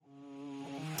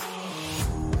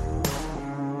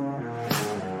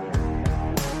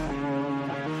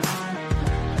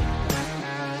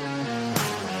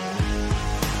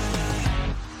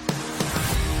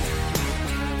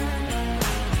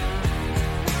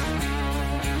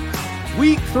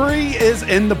Week 3 is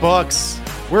in the books.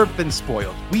 We've been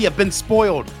spoiled. We have been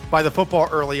spoiled by the football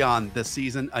early on this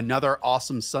season. Another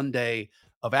awesome Sunday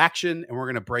of action, and we're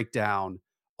going to break down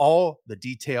all the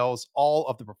details, all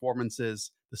of the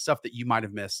performances, the stuff that you might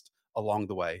have missed along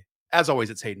the way. As always,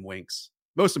 it's Hayden Winks.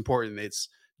 Most importantly, it's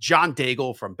John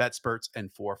Daigle from BetSperts and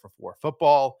 4for4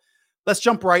 Football. Let's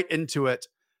jump right into it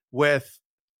with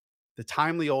the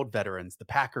timely old veterans, the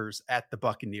Packers at the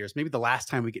Buccaneers. Maybe the last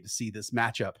time we get to see this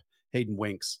matchup. Hayden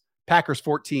Winks. Packers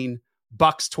 14,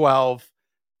 Bucks 12,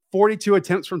 42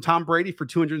 attempts from Tom Brady for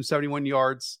 271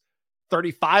 yards,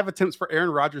 35 attempts for Aaron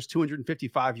Rodgers,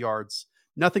 255 yards.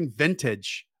 Nothing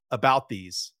vintage about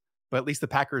these, but at least the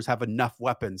Packers have enough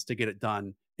weapons to get it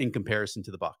done in comparison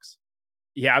to the Bucks.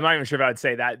 Yeah, I'm not even sure if I would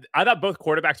say that. I thought both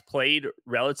quarterbacks played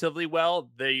relatively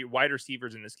well. The wide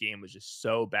receivers in this game was just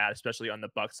so bad, especially on the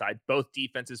Bucs side. Both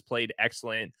defenses played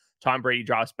excellent. Tom Brady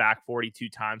drops back 42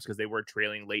 times because they were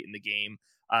trailing late in the game.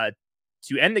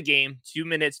 To end the game, 2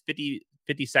 minutes,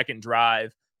 50-second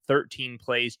drive, 13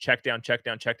 plays, check down,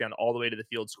 all the way to the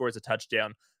field, scores a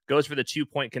touchdown, goes for the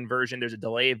 2-point conversion. There's a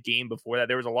delay of game before that.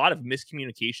 There was a lot of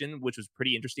miscommunication, which was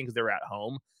pretty interesting because they were at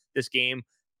home this game.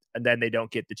 And then they don't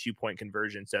get the 2-point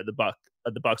conversion. So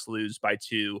the Bucs lose by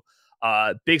 2.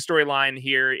 Big storyline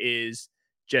here is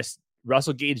just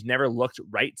Russell Gage never looked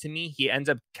right to me. He ends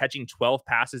up catching 12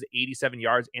 passes, 87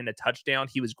 yards, and a touchdown.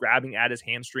 He was grabbing at his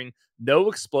hamstring. No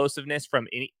explosiveness from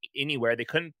anywhere. They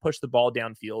couldn't push the ball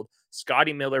downfield.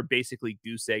 Scotty Miller basically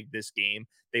goose-egged this game.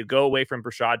 They go away from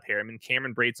Brashad Perriman.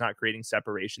 Cameron Brate's not creating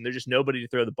separation. There's just nobody to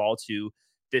throw the ball to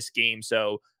this game.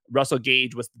 So Russell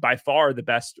Gage was by far the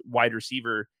best wide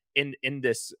receiver in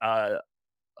this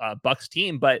Bucs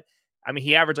team, but I mean,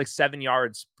 he averaged like 7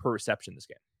 yards per reception this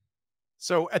game.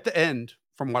 So at the end,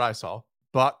 from what I saw,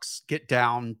 Bucs get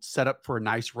down, set up for a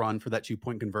nice run for that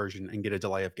 2-point conversion and get a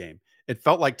delay of game. It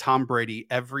felt like Tom Brady,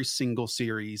 every single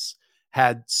series,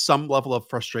 had some level of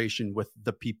frustration with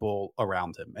the people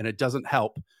around him. And it doesn't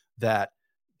help that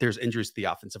there's injuries to the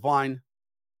offensive line.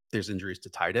 There's injuries to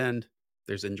tight end.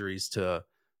 There's injuries to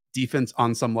defense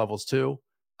on some levels too.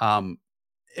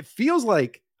 It feels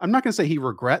like, I'm not going to say he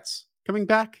regrets coming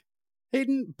back,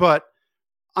 Hayden, but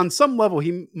on some level,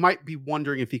 he might be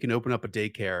wondering if he can open up a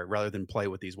daycare rather than play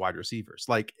with these wide receivers.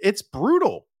 Like, it's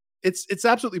brutal. It's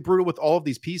absolutely brutal with all of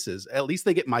these pieces. At least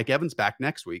they get Mike Evans back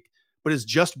next week, but is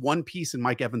just one piece in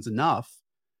Mike Evans enough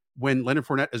when Leonard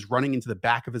Fournette is running into the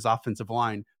back of his offensive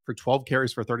line for 12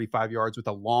 carries for 35 yards with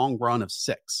a long run of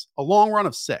 6?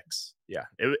 Yeah,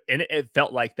 it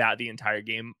felt like that the entire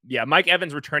game. Yeah, Mike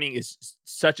Evans returning is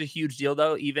such a huge deal,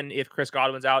 though, even if Chris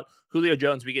Godwin's out. Julio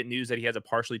Jones, we get news that he has a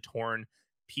partially torn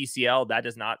PCL. That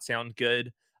does not sound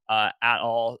good at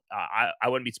all. I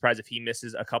wouldn't be surprised if he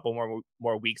misses a couple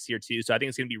more weeks here, too. So I think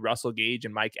it's going to be Russell Gage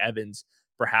and Mike Evans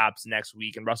perhaps next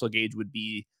week, and Russell Gage would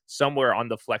be somewhere on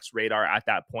the flex radar at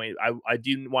that point. I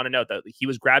do want to note that he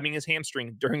was grabbing his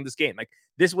hamstring during this game. Like,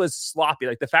 this was sloppy.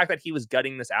 Like, the fact that he was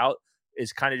gutting this out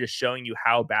is kind of just showing you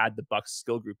how bad the Bucs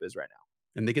skill group is right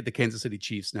now. And they get the Kansas City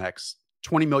Chiefs next.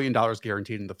 $20 million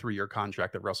guaranteed in the 3-year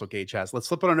contract that Russell Gage has. Let's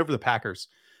flip it on over to the Packers,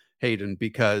 Hayden,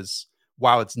 because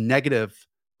while it's negative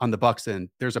on the Bucs end,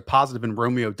 there's a positive in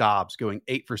Romeo Doubs going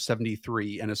 8 for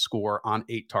 73 and a score on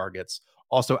 8 targets.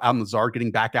 Also, Allen Lazard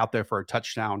getting back out there for a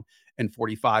touchdown and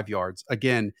 45 yards.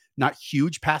 Again, not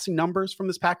huge passing numbers from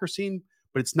this Packers team,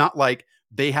 but it's not like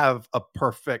they have a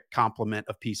perfect complement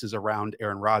of pieces around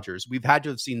Aaron Rodgers. We've had to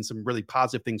have seen some really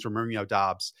positive things from Romeo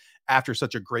Doubs after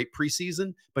such a great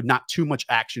preseason, but not too much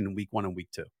action in week 1 and week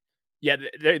 2. Yeah,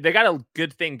 they got a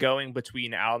good thing going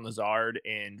between Allen Lazard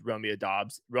and Romeo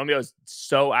Doubs. Romeo is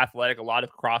so athletic, a lot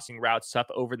of crossing routes, stuff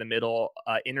over the middle,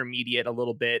 intermediate a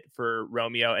little bit for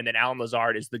Romeo. And then Allen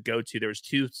Lazard is the go-to. There's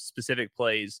 2 specific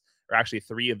plays, or actually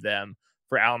 3 of them,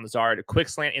 for Allen Lazard. A quick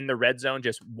slant in the red zone,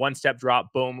 just 1-step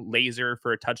drop, boom, laser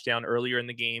for a touchdown earlier in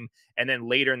the game. And then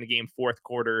later in the game, 4th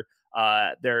quarter,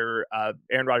 Aaron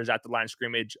Rodgers at the line of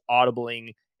scrimmage,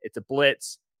 audibling. It's a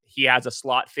blitz. He has a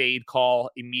slot fade call,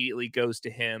 immediately goes to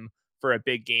him for a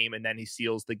big game, and then he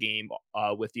seals the game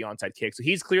with the onside kick. So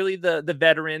he's clearly the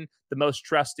veteran, the most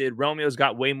trusted. Romeo's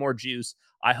got way more juice.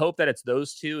 I hope that it's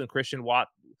those 2, and Christian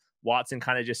Watson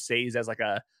kind of just stays as like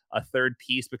a third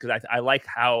piece, because I like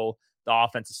how the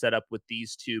offense is set up with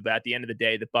these 2. But at the end of the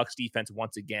day, the Bucs defense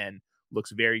once again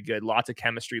looks very good. Lots of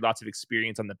chemistry, lots of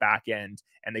experience on the back end,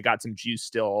 and they got some juice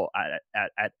still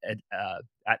at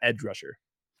edge rusher.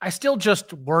 I still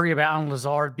just worry about Allen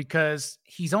Lazard because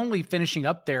he's only finishing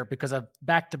up there because of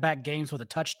back-to-back games with a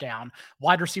touchdown.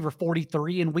 Wide receiver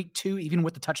 43 in week 2, even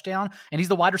with the touchdown. And he's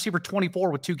the wide receiver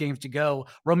 24 with 2 games to go.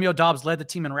 Romeo Doubs led the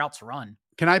team in routes run.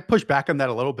 Can I push back on that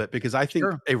a little bit? Because I think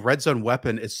Sure. a red zone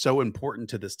weapon is so important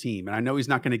to this team. And I know he's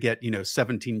not going to get,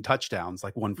 17 touchdowns,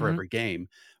 like one for Mhm. every game.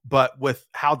 But with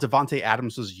how Devontae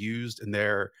Adams was used in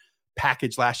their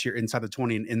package last year inside the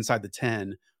 20 and inside the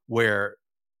 10, where,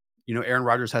 Aaron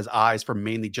Rodgers has eyes for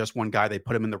mainly just one guy, they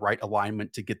put him in the right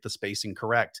alignment to get the spacing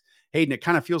correct. Hayden, it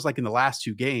kind of feels like in the last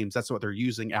 2 games, that's what they're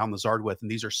using Allen Lazard with.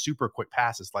 And these are super quick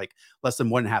passes, like less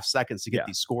than 1.5 seconds to get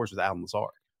these scores with Allen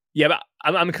Lazard. Yeah, but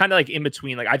I'm kind of like in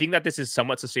between. Like, I think that this is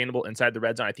somewhat sustainable inside the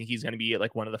red zone. I think he's going to be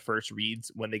like one of the first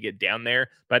reads when they get down there.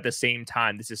 But at the same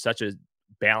time, this is such a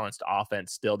balanced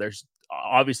offense still. There's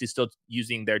obviously still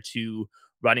using their 2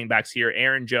 running backs here.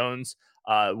 Aaron Jones,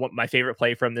 my favorite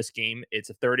play from this game, it's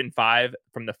a 3rd and 5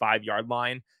 from the 5-yard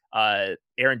line.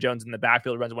 Aaron Jones in the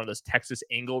backfield runs one of those Texas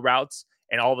angle routes.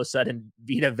 And all of a sudden,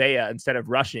 Vita Vea, instead of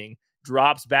rushing,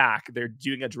 drops back. They're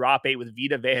doing a drop 8 with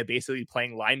Vita Vea basically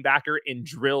playing linebacker and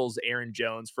drills Aaron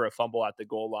Jones for a fumble at the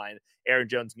goal line. Aaron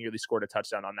Jones nearly scored a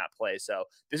touchdown on that play. So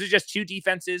this is just 2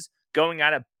 defenses going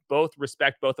at it. Both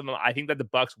respect both of them. I think that the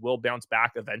Bucs will bounce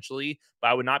back eventually, but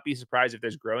I would not be surprised if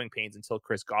there's growing pains until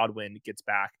Chris Godwin gets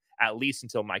back, at least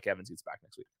until Mike Evans gets back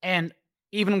next week. And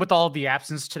even with all of the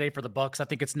absence today for the Bucs, I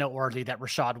think it's noteworthy that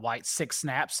Rachaad White 6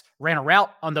 snaps ran a route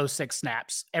on those 6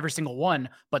 snaps, every single one,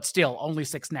 but still only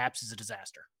 6 snaps is a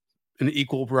disaster. An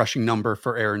equal rushing number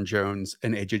for Aaron Jones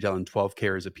and AJ Dillon, 12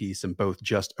 carries apiece, and both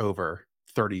just over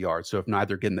 30 yards. So if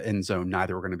neither get in the end zone,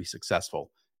 neither are going to be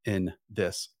successful in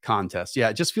this contest. Yeah,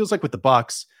 it just feels like with the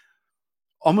Bucs,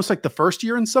 almost like the first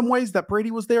year in some ways that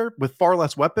Brady was there with far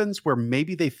less weapons, where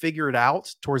maybe they figure it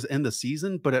out towards the end of the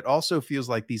season, but it also feels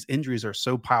like these injuries are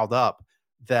so piled up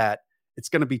that it's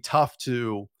going to be tough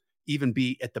to even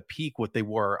be at the peak what they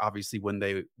were, obviously, when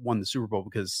they won the Super Bowl,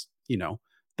 because,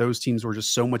 those teams were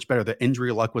just so much better. The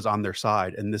injury luck was on their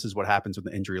side. And this is what happens when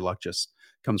the injury luck just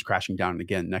comes crashing down. And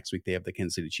again, next week they have the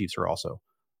Kansas City Chiefs, who are also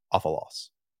off a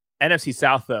loss. NFC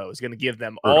South, though, is going to give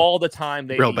them all the time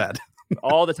they need. Bad.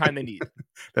 All the time they need.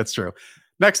 That's true.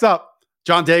 Next up,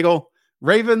 John Daigle,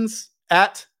 Ravens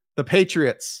at the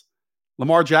Patriots.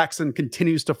 Lamar Jackson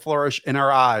continues to flourish in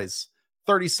our eyes.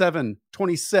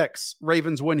 37-26.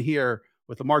 Ravens win here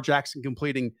with Lamar Jackson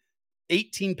completing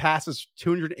 18 passes,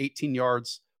 218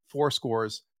 yards, 4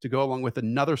 scores to go along with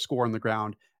another score on the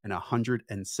ground and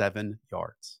 107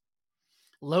 yards.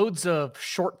 Loads of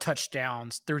short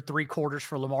touchdowns through 3 quarters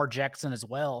for Lamar Jackson as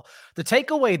well. The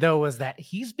takeaway, though, is that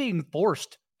he's being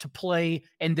forced to play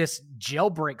in this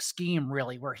jailbreak scheme,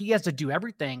 really, where he has to do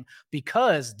everything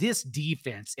because this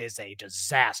defense is a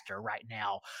disaster right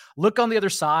now. Look on the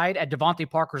other side at Devontae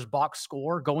Parker's box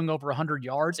score, going over 100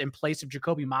 yards in place of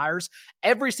Jakobi Meyers.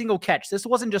 Every single catch, this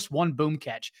wasn't just one boom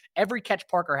catch. Every catch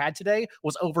Parker had today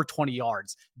was over 20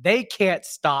 yards. They can't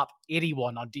stop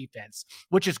anyone on defense,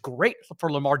 which is great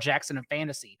for Lamar Jackson in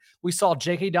fantasy. We saw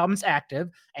J.K. Dobbins active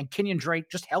and Kenyon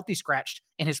Drake just healthy scratched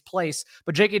in his place,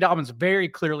 but J.K. Dobbins very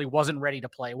clearly wasn't ready to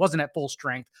play, wasn't at full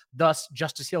strength. Thus,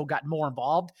 Justice Hill got more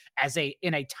involved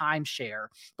in a timeshare.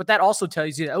 But that also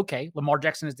tells you that, okay, Lamar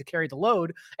Jackson is to carry the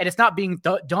load, and it's not being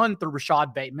done through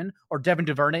Rashad Bateman or Devin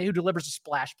DuVernay, who delivers a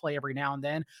splash play every now and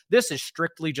then. This is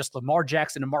strictly just Lamar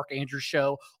Jackson and Mark Andrews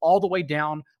show all the way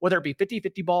down, whether it be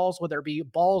 50-50 balls, whether it be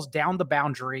balls down the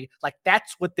boundary. Like,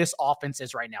 that's what this offense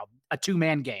is right now, a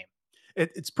 2-man game.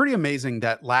 It's pretty amazing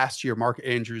that last year Mark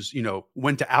Andrews,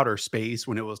 went to outer space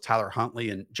when it was Tyler Huntley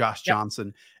and Josh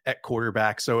Johnson at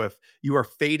quarterback. So if you are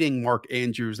fading Mark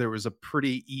Andrews, there was a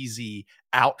pretty easy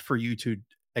out for you to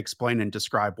explain and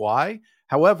describe why.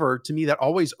 However, to me, that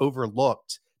always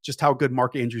overlooked just how good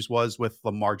Mark Andrews was with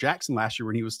Lamar Jackson last year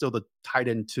when he was still the tight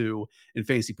end 2 in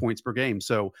fantasy points per game.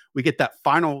 So we get that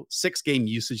final 6-game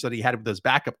usage that he had with those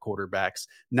backup quarterbacks,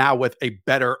 now with a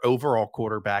better overall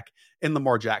quarterback in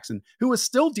Lamar Jackson, who is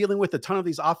still dealing with a ton of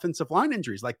these offensive line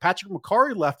injuries. Like Patrick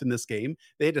McCarry left in this game.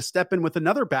 They had to step in with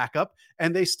another backup,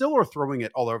 and they still are throwing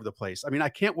it all over the place. I mean, I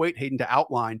can't wait, Hayden, to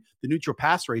outline the neutral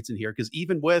pass rates in here, because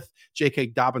even with J.K.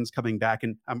 Dobbins coming back,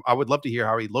 and I would love to hear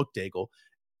how he looked, Daigle,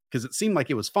 because it seemed like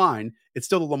it was fine. It's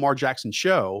still the Lamar Jackson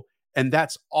show. And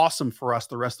that's awesome for us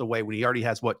the rest of the way when he already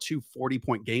has, 2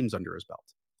 40-point games under his belt.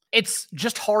 It's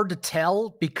just hard to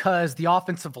tell because the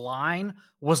offensive line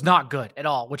was not good at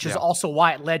all, which is also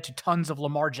why it led to tons of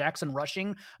Lamar Jackson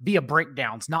rushing via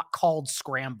breakdowns, not called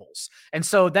scrambles. And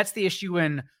so that's the issue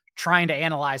in trying to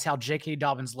analyze how J.K.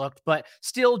 Dobbins looked, but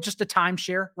still just a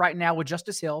timeshare right now with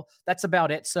Justice Hill. That's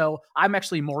about it. So I'm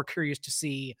actually more curious to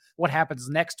see what happens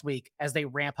next week as they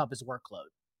ramp up his workload.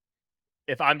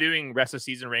 If I'm doing rest of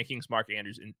season rankings, Mark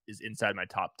Andrews is inside my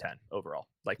top 10 overall.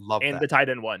 Like, love and that. The tight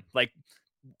end 1. Like,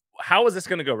 how is this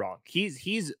going to go wrong?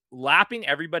 He's lapping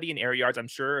everybody in air yards. I'm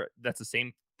sure that's the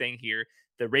same thing here.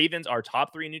 the Ravens are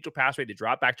top 3 in neutral pass rate. They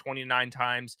dropped back 29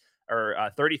 times or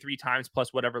 33 times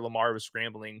plus whatever Lamar was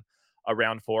scrambling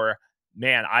around for.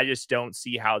 Man, I just don't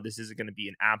see how this isn't going to be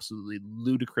an absolutely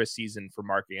ludicrous season for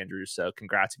Mark Andrews. So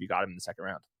congrats if you got him in the second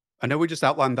round. I know we just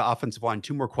outlined the offensive line.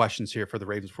 2 more questions here for the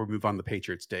Ravens before we move on to the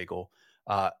Patriots, Daigle.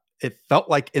 It felt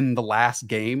like in the last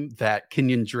game that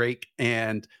Kenyon Drake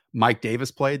and Mike Davis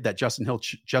played, that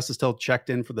Justice Hill checked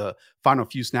in for the final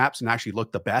few snaps and actually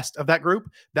looked the best of that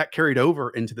group. That carried over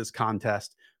into this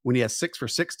contest when he has 6 for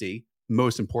 60,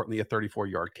 most importantly, a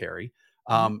 34-yard carry.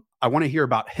 I want to hear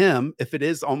about him if it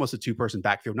is almost a 2-person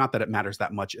backfield. Not that it matters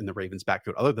that much in the Ravens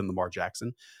backfield other than Lamar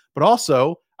Jackson, but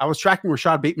also I was tracking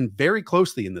Rashad Bateman very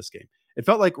closely in this game. It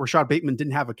felt like Rashad Bateman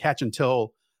didn't have a catch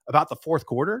until about the fourth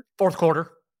quarter. Fourth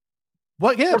quarter.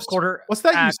 What gives? Fourth quarter. What's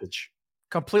that usage?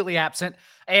 Completely absent.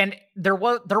 And there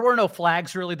were no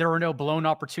flags, really. There were no blown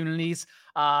opportunities.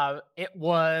 It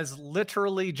was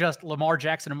literally just Lamar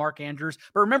Jackson and Mark Andrews.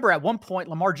 But remember, at one point,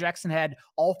 Lamar Jackson had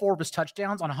all 4 of his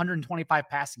touchdowns on 125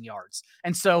 passing yards.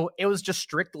 And so it was just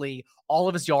strictly all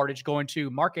of his yardage going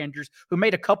to Mark Andrews, who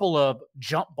made a couple of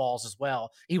jump balls as well.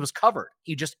 He was covered.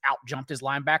 He just out-jumped his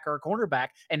linebacker or cornerback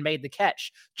and made the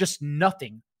catch. Just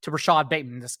nothing to Rashad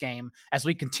Bateman in this game as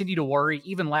we continue to worry.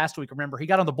 Even last week, remember, he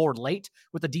got on the board late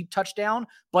with a deep touchdown,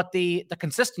 but the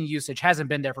consistent usage hasn't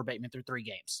been there for Bateman through 3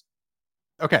 games.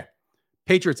 Okay.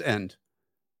 Patriots end.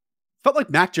 Felt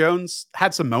like Mac Jones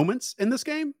had some moments in this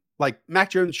game. Like Mac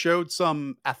Jones showed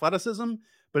some athleticism,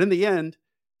 but in the end,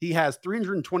 he has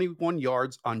 321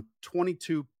 yards on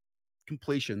 22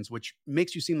 completions, which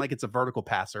makes you seem like it's a vertical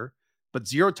passer, but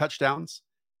 0 touchdowns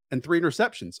and 3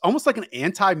 interceptions. Almost like an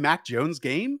anti-Mac Jones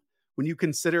game when you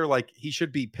consider like he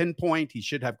should be pinpoint, he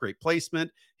should have great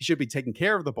placement, he should be taking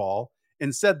care of the ball.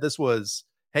 Instead, this was,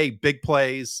 hey, big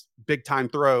plays, big time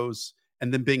throws,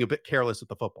 and then being a bit careless with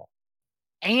the football.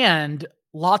 And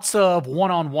lots of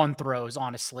one-on-one throws,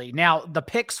 honestly. Now, the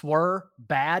picks were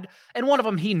bad, and one of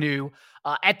them he knew.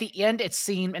 At the end, it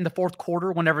seemed in the fourth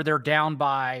quarter, whenever they're down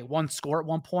by 1 score at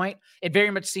one point, it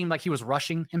very much seemed like he was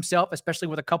rushing himself, especially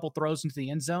with a couple throws into the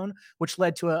end zone, which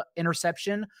led to an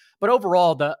interception. But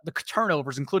overall, the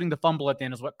turnovers, including the fumble at the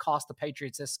end, is what cost the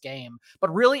Patriots this game.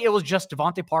 But really, it was just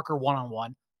Devontae Parker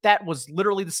one-on-one. That was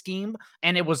literally the scheme,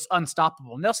 and it was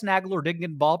unstoppable. Nelson Aguilar did get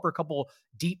involved for a couple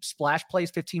deep splash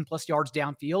plays, 15-plus yards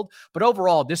downfield. But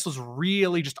overall, this was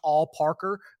really just all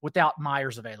Parker without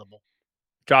Myers available.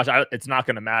 Josh, it's not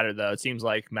going to matter, though. It seems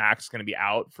like Mac's going to be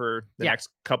out for the next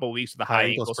couple of weeks with a high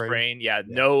ankle sprain. Yeah,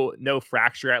 no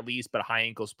fracture at least, but high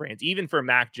ankle sprains. Even for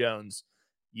Mac Jones,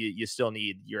 you still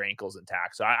need your ankles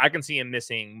intact. So I can see him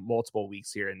missing multiple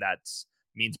weeks here, and that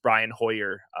means Brian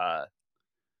Hoyer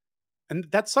and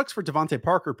that sucks for Devontae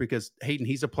Parker because Hayden,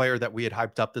 he's a player that we had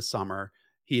hyped up this summer.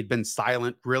 He had been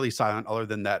silent, really silent, other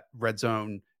than that red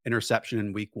zone interception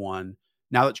in week 1.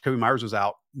 Now that Jakobi Meyers was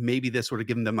out, maybe this would have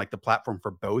given them like the platform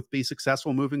for both be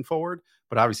successful moving forward.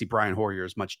 But obviously Brian Hoyer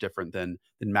is much different than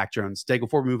Mac Jones. Daigle,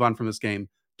 before we move on from this game,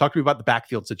 talk to me about the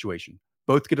backfield situation.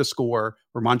 Both get a score.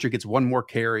 Ramondre gets 1 more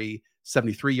carry,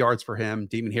 73 yards for him.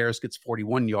 Damien Harris gets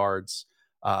 41 yards.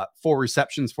 4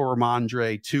 receptions for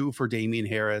Ramondre, 2 for Damien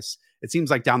Harris. It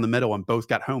seems like down the middle and both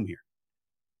got home here.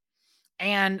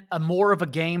 And a more of a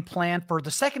game plan for the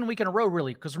second week in a row,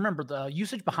 really, because remember, the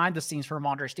usage behind the scenes for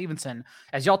Ramondre Stevenson,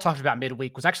 as y'all talked about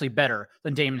midweek, was actually better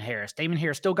than Damien Harris. Damien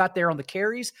Harris still got there on the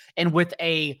carries and with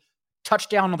a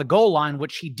touchdown on the goal line,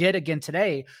 which he did again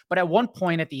today. But at one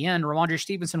point at the end, Ramondre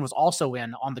Stevenson was also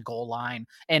in on the goal line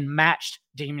and matched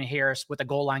Damien Harris with a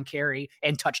goal line carry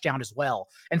and touchdown as well.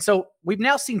 And so we've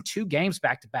now seen 2 games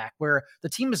back to back where the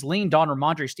team has leaned on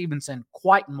Ramondre Stevenson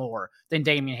quite more than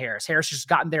Damien Harris. Harris just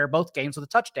gotten there both games with a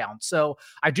touchdown. So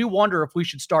I do wonder if we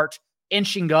should start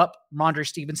inching up Ramondre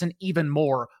Stevenson even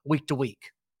more week to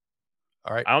week.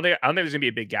 All right. I don't think there's gonna be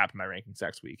a big gap in my rankings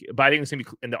next week, but I think it's gonna be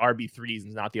in the RB3s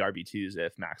and not the RB2s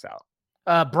if Mac's out.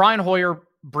 Brian Hoyer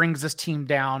brings this team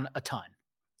down a ton.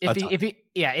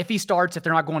 If he starts, if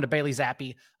they're not going to Bailey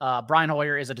Zappi, Brian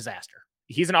Hoyer is a disaster.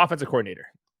 He's an offensive coordinator.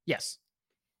 Yes.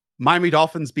 Miami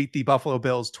Dolphins beat the Buffalo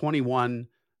Bills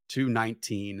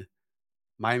 21-19.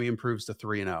 Miami improves to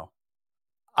 3-0.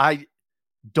 I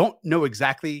don't know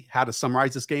exactly how to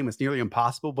summarize this game. It's nearly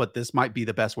impossible, but this might be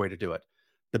the best way to do it.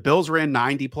 The Bills ran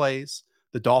 90 plays.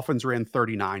 The Dolphins ran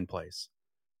 39 plays.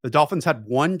 The Dolphins had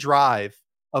 1 drive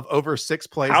of over 6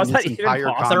 plays in this entire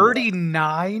contest.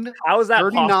 39? How is that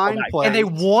 39 plays. And they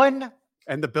won?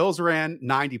 And the Bills ran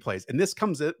 90 plays. And this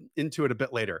comes into it a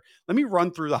bit later. Let me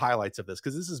run through the highlights of this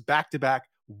because this is back-to-back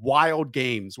wild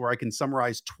games where I can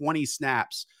summarize 20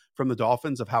 snaps from the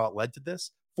Dolphins of how it led to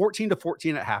this.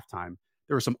 14-14 at halftime.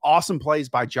 There were some awesome plays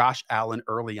by Josh Allen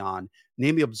early on,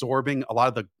 namely absorbing a lot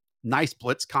of the nice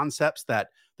blitz concepts that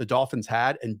the Dolphins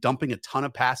had and dumping a ton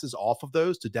of passes off of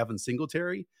those to Devin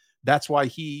Singletary. That's why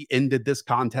he ended this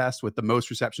contest with the most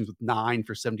receptions with 9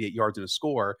 for 78 yards and a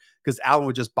score, because Allen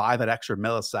would just buy that extra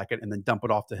millisecond and then dump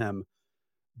it off to him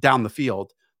down the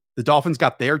field. The Dolphins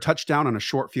got their touchdown on a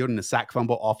short field and a sack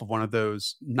fumble off of one of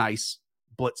those nice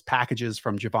blitz packages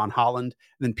from Javon Holland,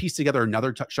 and then pieced together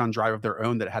another touchdown drive of their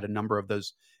own that had a number of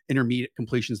those intermediate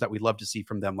completions that we'd love to see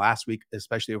from them last week,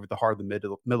 especially over the heart of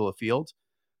the middle of the field.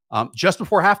 Just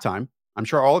before halftime, I'm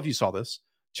sure all of you saw this,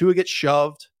 Tua gets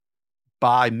shoved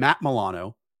by Matt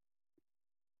Milano,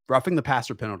 roughing the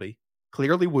passer penalty,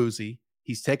 clearly woozy.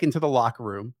 He's taken to the locker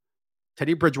room.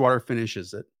 Teddy Bridgewater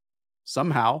finishes it.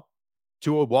 Somehow,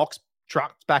 Tua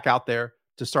trots back out there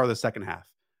to start the second half.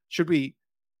 Should we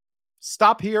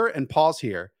stop here and pause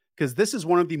here? Because this is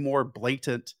one of the more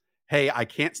blatant, hey, I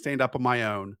can't stand up on my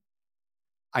own.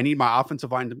 I need my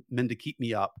offensive linemen to keep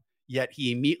me up. Yet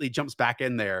he immediately jumps back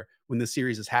in there when the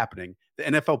series is happening. The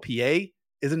NFLPA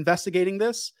is investigating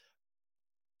this.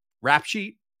 Rap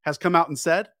Sheet has come out and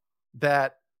said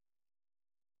that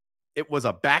it was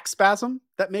a back spasm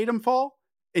that made him fall.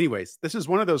 Anyways, this is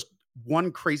one of those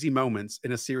crazy moments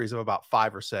in a series of about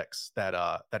 5 or 6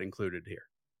 that included here.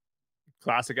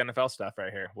 Classic NFL stuff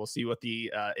right here. We'll see what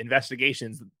the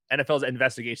investigations, NFL's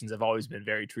investigations have always been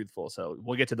very truthful. So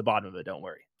we'll get to the bottom of it. Don't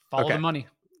worry. Follow the money.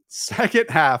 Second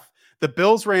half, the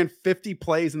Bills ran 50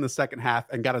 plays in the second half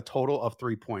and got a total of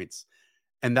 3 points.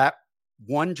 And that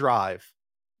one drive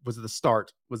was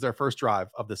their first drive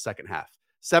of the second half.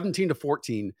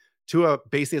 17-14. Tua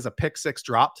basically has a pick 6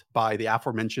 dropped by the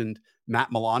aforementioned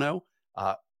Matt Milano.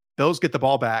 Bills get the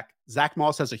ball back. Zach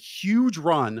Moss has a huge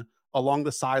run along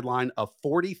the sideline of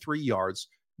 43 yards.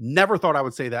 Never thought I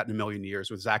would say that in a million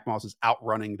years, with Zach Moss is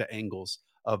outrunning the angles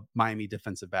of Miami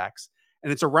defensive backs.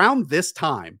 And it's around this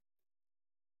time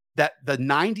that the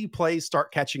 90 plays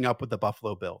start catching up with the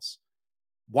Buffalo Bills.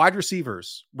 Wide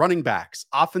receivers, running backs,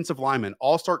 offensive linemen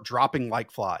all start dropping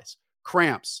like flies.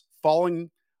 Cramps, falling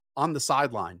on the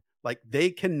sideline. Like, they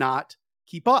cannot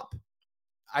keep up.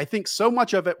 I think so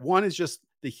much of it, one, is just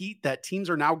the heat that teams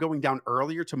are now going down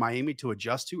earlier to Miami to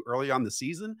adjust to early on the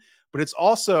season. But it's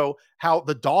also how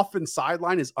the Dolphins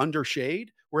sideline is under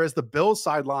shade, whereas the Bills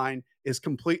sideline is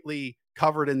completely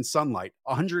covered in sunlight,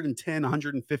 110,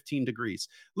 115 degrees.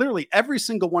 Literally every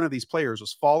single one of these players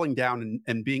was falling down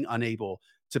and being unable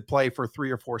to play for 3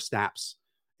 or 4 snaps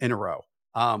in a row.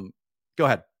 Go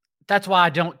ahead. That's why I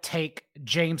don't take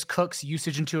James Cook's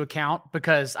usage into account,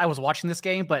 because I was watching this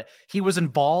game, but he was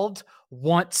involved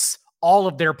once all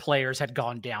of their players had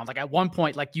gone down. Like, at one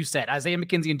point, like you said, Isaiah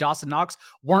McKenzie and Dawson Knox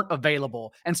weren't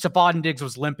available, and Stephon Diggs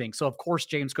was limping. So of course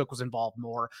James Cook was involved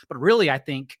more. But really, I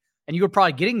think, and you were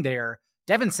probably getting there,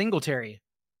 Devin Singletary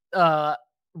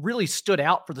really stood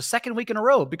out for the second week in a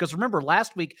row, because remember,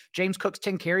 last week, James Cook's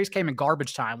 10 carries came in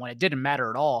garbage time when it didn't matter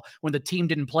at all, when the team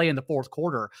didn't play in the fourth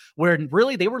quarter, where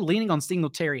really they were leaning on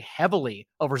Singletary heavily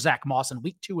over Zach Moss in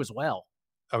week 2 as well.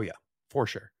 Oh yeah, for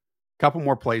sure. Couple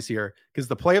more plays here, because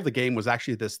the play of the game was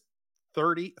actually this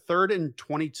 3rd and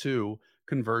 22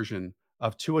 conversion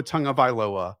of Tua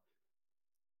Tagovailoa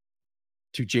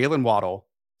to Jalen Waddle.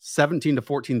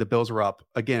 17-14, the Bills were up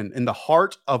again in the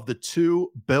heart of the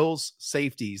 2 Bills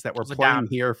safeties that were playing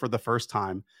here for the first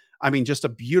time. I mean, just a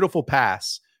beautiful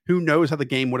pass. Who knows how the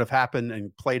game would have happened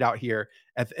and played out here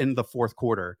at the end of the fourth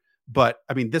quarter. But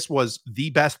I mean, this was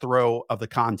the best throw of the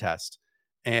contest.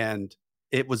 And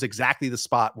it was exactly the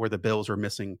spot where the Bills were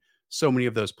missing so many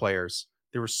of those players.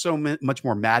 There was so much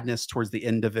more madness towards the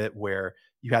end of it, where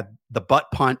you had the butt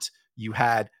punt. You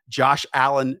had Josh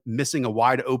Allen missing a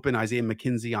wide open Isaiah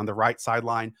McKenzie on the right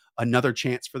sideline. Another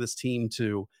chance for this team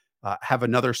to have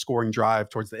another scoring drive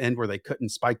towards the end where they couldn't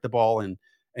spike the ball and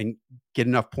get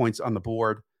enough points on the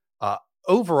board.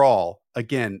 Overall,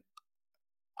 again,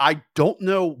 I don't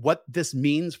know what this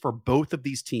means for both of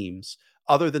these teams,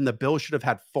 other than the Bills should have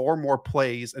had 4 more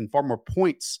plays and 4 more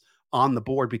points on the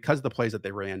board because of the plays that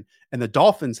they ran. And the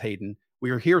Dolphins, Hayden,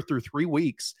 we are here through 3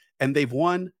 weeks, and they've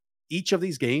won each of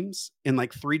these games in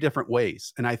like 3 different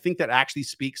ways. And I think that actually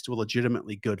speaks to a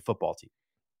legitimately good football team.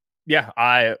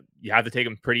 Yeah, you have to take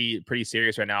them pretty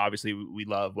serious right now. Obviously, we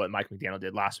love what Mike McDaniel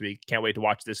did last week. Can't wait to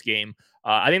watch this game.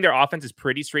 I think their offense is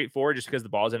pretty straightforward, just because the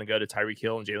ball is going to go to Tyreek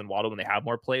Hill and Jalen Waddle when they have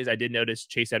more plays. I did notice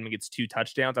Chase Edmonds gets 2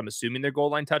 touchdowns. I'm assuming they're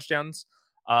goal line touchdowns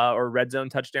or red zone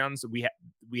touchdowns. We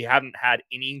haven't had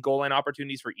any goal line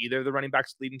opportunities for either of the running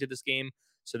backs leading to this game,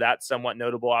 so that's somewhat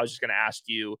notable. I was just going to ask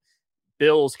you,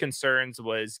 Bills' concerns,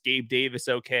 was Gabe Davis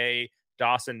okay?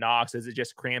 Dawson Knox, is it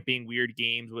just cramping, weird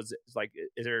games? Is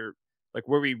there Like,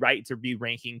 were we right to be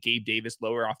ranking Gabe Davis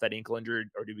lower off that ankle injury,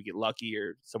 or did we get lucky,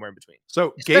 or somewhere in between?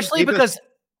 So especially because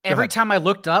every time I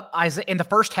looked up, in the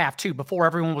first half too, before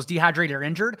everyone was dehydrated or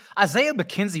injured, Isaiah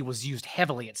McKenzie was used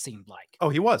heavily, it seemed like. Oh,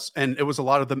 he was. And it was a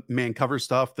lot of the man cover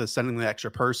stuff, the sending the extra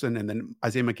person. And then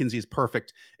Isaiah McKenzie is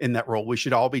perfect in that role. We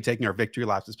should all be taking our victory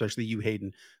laps, especially you,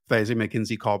 Hayden, for Isaiah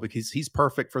McKenzie call, because he's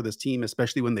perfect for this team,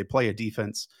 especially when they play a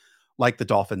defense like the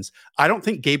Dolphins. I don't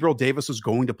think Gabriel Davis was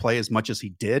going to play as much as he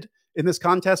did in this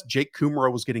contest. Jake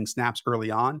Kumerow was getting snaps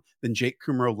early on. Then Jake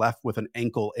Kumerow left with an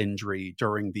ankle injury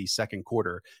during the second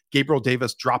quarter. Gabriel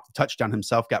Davis dropped the touchdown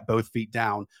himself, got both feet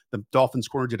down. The Dolphins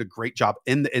corner did a great job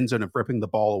in the end zone of ripping the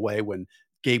ball away when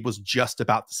Gabe was just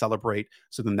about to celebrate.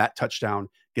 So then that touchdown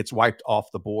gets wiped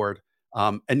off the board.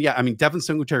 And yeah, I mean, Devin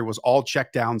Singletary was all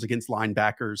check downs against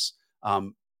linebackers.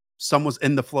 Some was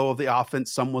in the flow of the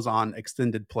offense. Some was on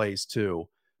extended plays too.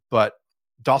 But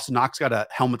Dawson Knox got a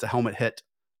helmet-to-helmet hit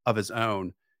of his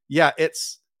own. Yeah,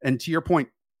 and to your point,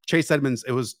 Chase Edmonds,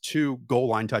 it was 2 goal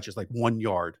line touches, like 1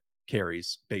 yard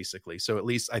carries, basically. So at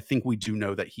least I think we do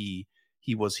know that he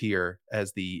was here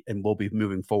and will be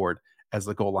moving forward as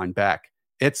the goal line back.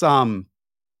 It's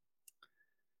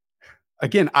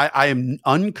again, I am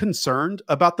unconcerned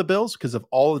about the Bills because of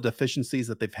all the deficiencies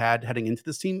that they've had heading into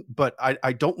this team. But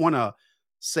I don't want to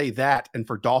say that and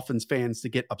for Dolphins fans to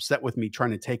get upset with me trying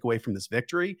to take away from this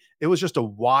victory. It was just a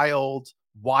wild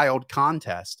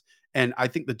contest. And I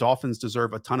think the Dolphins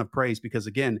deserve a ton of praise because,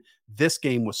 again, this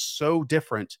game was so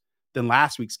different than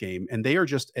last week's game. And they are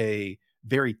just a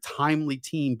very timely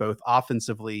team, both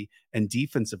offensively and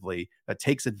defensively, that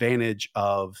takes advantage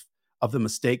of the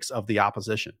mistakes of the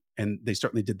opposition. And they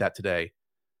certainly did that today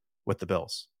with the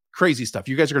Bills. Crazy stuff.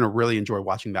 You guys are going to really enjoy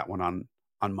watching that one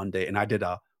on Monday. And I did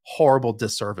a horrible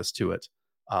disservice to it,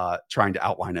 trying to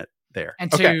outline it there.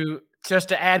 And just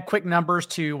to add quick numbers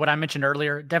to what I mentioned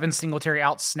earlier, Devin Singletary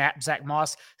out-snapped Zach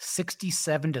Moss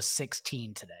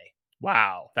 67-16 today.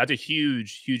 Wow. That's a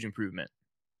huge improvement.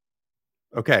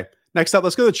 Okay. Next up,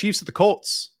 let's go to the Chiefs at the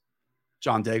Colts,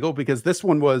 John Daigle, because this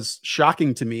one was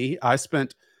shocking to me. I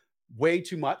spent way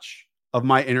too much of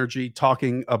my energy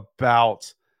talking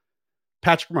about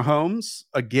Patrick Mahomes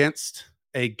against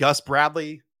a Gus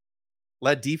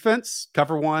Bradley-led defense,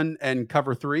 cover 1 and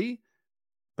cover 3.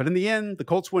 But in the end, the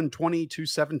Colts win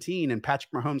 20-17, and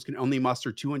Patrick Mahomes can only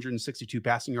muster 262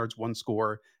 passing yards, 1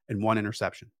 score, and 1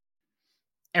 interception.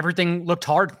 Everything looked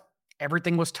hard.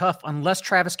 Everything was tough. Unless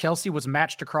Travis Kelce was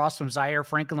matched across from Zaire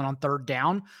Franklin on 3rd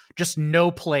down, just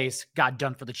no plays got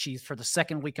done for the Chiefs for the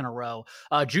second week in a row.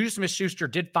 Juju Smith-Schuster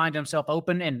did find himself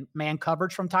open in man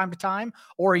coverage from time to time,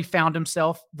 or he found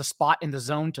himself the spot in the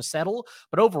zone to settle.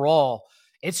 But overall,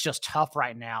 it's just tough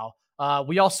right now.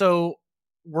 We also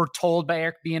were told by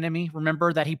Eric Bieniemy,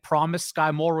 remember, that he promised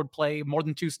Sky Moore would play more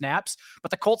than 2 snaps, but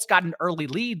the Colts got an early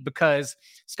lead because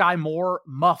Sky Moore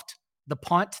muffed the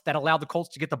punt that allowed the Colts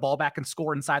to get the ball back and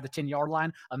score inside the 10-yard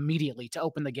line immediately to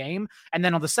open the game. And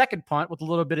then on the second punt, with a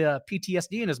little bit of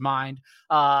PTSD in his mind,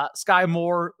 Sky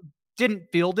Moore didn't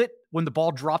field it when the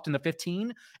ball dropped in the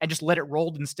 15 and just let it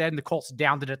roll instead, and the Colts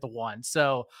downed it at the 1.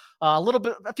 So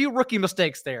a few rookie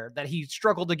mistakes there that he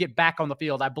struggled to get back on the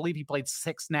field. I believe he played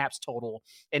 6 snaps total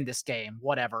in this game,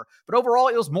 whatever. But overall,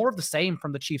 it was more of the same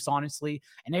from the Chiefs, honestly,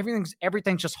 and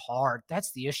everything's just hard.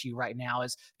 That's the issue right now,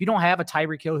 is if you don't have a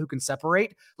Tyreek Hill who can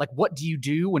separate, like, what do you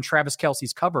do when Travis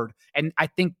Kelce's covered? And I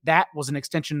think that was an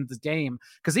extension of the game,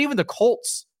 because even the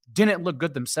Colts didn't look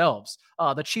good themselves.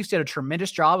 The Chiefs did a tremendous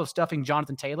job of stuffing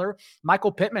Jonathan Taylor.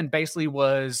 Michael Pittman basically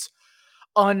was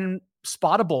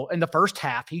unspottable in the first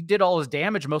half. He did all his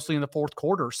damage mostly in the fourth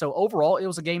quarter. So overall, it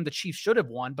was a game the Chiefs should have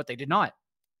won, but they did not.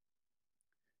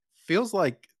 Feels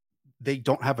like they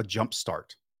don't have a jump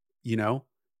start.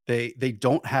 They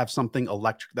don't have something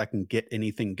electric that can get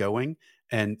anything going.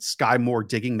 And Sky Moore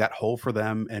digging that hole for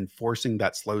them and forcing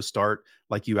that slow start,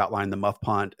 like you outlined, the muff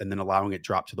punt, and then allowing it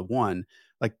drop to the 1.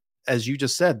 Like, as you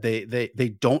just said,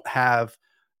 they don't have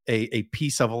a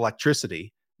piece of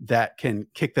electricity that can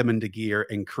kick them into gear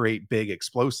and create big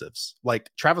explosives. Like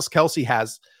Travis Kelce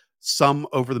has some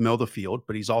over the middle of the field,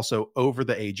 but he's also over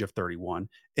the age of 31.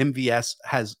 MVS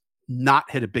has not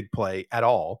hit a big play at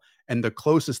all. And the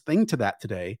closest thing to that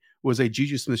today was a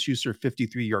Juju Smith-Schuster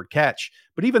 53-yard catch.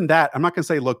 But even that, I'm not going to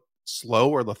say looked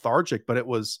slow or lethargic, but it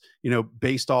was,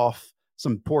 based off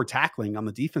some poor tackling on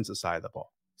the defensive side of the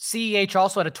ball. CEH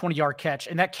also had a 20-yard catch,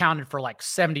 and that counted for like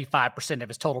 75% of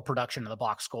his total production of the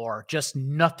box score. Just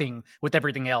nothing with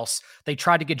everything else. They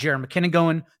tried to get Jerick McKinnon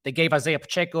going. They gave Isaiah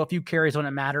Pacheco a few carries when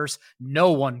it matters.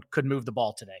 No one could move the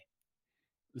ball today.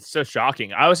 It's so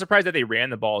shocking. I was surprised that they ran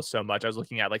the ball so much. I was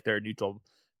looking at like their neutral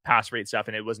pass rate stuff,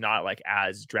 and it was not like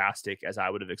as drastic as I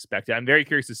would have expected. I'm very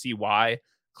curious to see why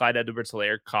Clyde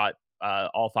Edwards-Helaire caught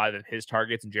all 5 of his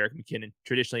targets, and Jerick McKinnon,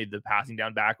 traditionally the passing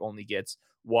down back, only gets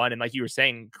 1. And like you were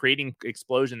saying, creating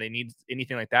explosion, they need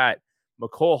anything like that.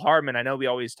 Mecole Hardman, I know we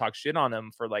always talk shit on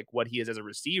him for like what he is as a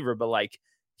receiver, but like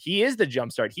he is the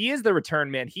jumpstart. He is the return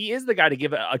man. He is the guy to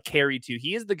give a carry to.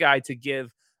 He is the guy to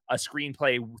give a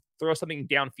screenplay, throw something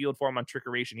downfield for him on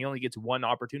trickeration. He only gets 1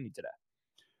 opportunity today.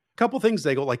 Couple things,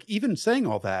 they go, like, even saying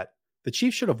all that, the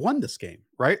Chiefs should have won this game,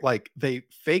 right? Like, they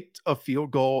faked a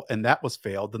field goal and that was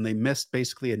failed. Then they missed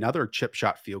basically another chip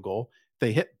shot field goal.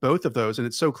 They hit both of those. And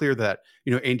it's so clear that,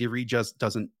 Andy Reid just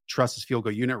doesn't trust his field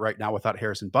goal unit right now without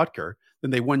Harrison Butker.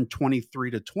 Then they win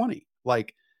 23-20.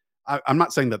 Like, I'm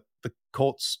not saying that the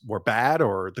Colts were bad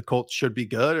or the Colts should be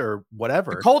good or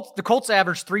whatever. The Colts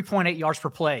averaged 3.8 yards per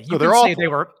play.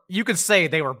 You can say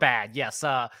they were bad. Yes.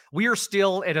 We are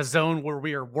still in a zone where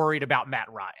we are worried about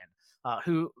Matt Ryan,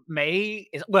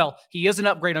 he is an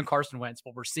upgrade on Carson Wentz,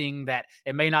 but we're seeing that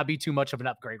it may not be too much of an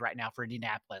upgrade right now for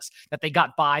Indianapolis, that they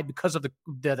got by because of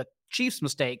the Chiefs'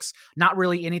 mistakes, not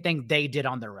really anything they did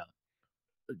on their own.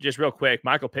 Just real quick,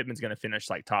 Michael Pittman's going to finish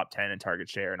like top 10 in target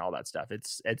share and all that stuff.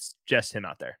 It's just him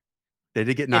out there. They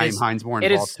did get Nyheim Hines more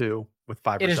involved too with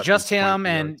 5 receptions. It is just him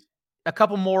and a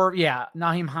couple more,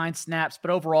 Nyheim Hines snaps.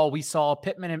 But overall, we saw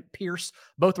Pittman and Pierce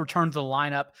both return to the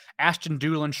lineup. Ashton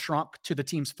Dulin shrunk to the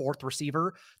team's 4th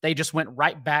receiver. They just went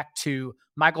right back to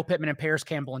Michael Pittman and Paris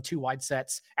Campbell in 2 wide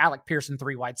sets, Alec Pierce in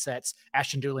 3 wide sets,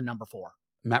 Ashton Dulin number 4.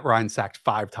 Matt Ryan sacked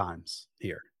 5 times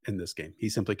here in this game. He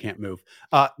simply can't move.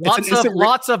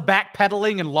 Lots of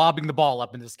backpedaling and lobbing the ball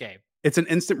up in this game. It's an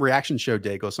instant reaction show,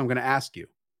 Dago. So I'm going to ask you,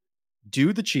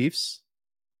 do the Chiefs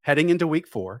heading into week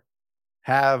 4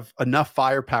 have enough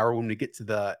firepower when we get to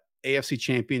the AFC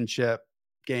Championship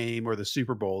game or the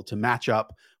Super Bowl to match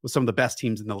up with some of the best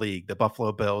teams in the league, the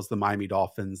Buffalo Bills, the Miami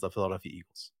Dolphins, the Philadelphia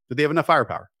Eagles? Do they have enough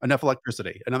firepower, enough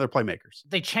electricity, and other playmakers?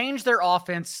 They changed their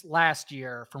offense last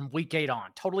year from week 8 on.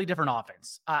 Totally different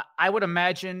offense. I would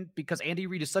imagine because Andy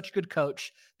Reid is such a good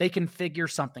coach, they can figure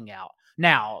something out.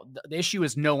 Now, the issue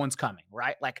is no one's coming,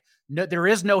 right? Like, no, there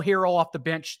is no hero off the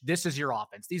bench. This is your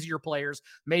offense. These are your players.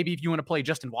 Maybe if you want to play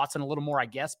Justin Watson a little more, I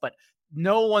guess, but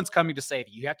no one's coming to save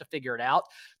you. You have to figure it out.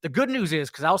 The good news is,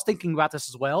 because I was thinking about this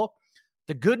as well,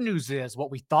 the good news is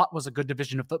what we thought was a good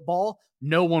division of football,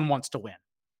 no one wants to win.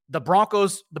 The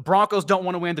Broncos don't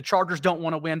want to win. The Chargers don't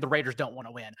want to win. The Raiders don't want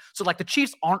to win. So like the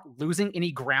Chiefs aren't losing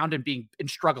any ground and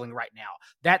struggling right now.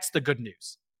 That's the good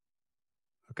news.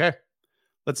 Okay.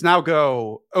 Let's now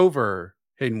go over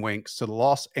Hayden Winks to the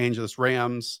Los Angeles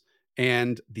Rams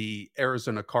and the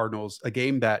Arizona Cardinals, a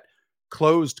game that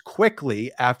closed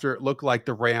quickly after it looked like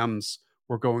the Rams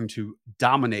were going to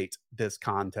dominate this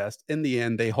contest. In the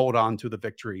end, they hold on to the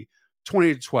victory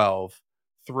 20-12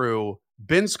 through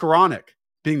Ben Skowronek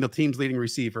being the team's leading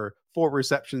receiver, 4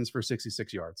 receptions for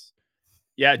 66 yards.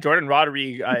 Yeah, Jordan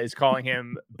Roderick is calling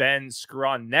him Ben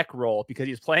Skowronek roll because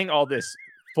he's playing all this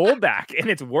fullback and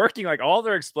it's working. Like all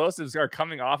their explosives are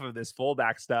coming off of this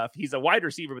fullback stuff. He's a wide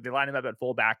receiver, but they line him up at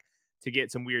fullback to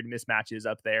get some weird mismatches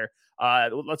up there.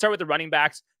 Let's start with the running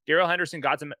backs. Darrell Henderson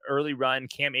got some early run.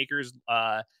 Cam Akers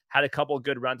had a couple of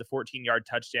good runs, a 14-yard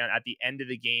touchdown. At the end of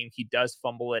the game, he does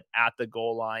fumble it at the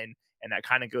goal line. And that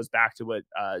kind of goes back to what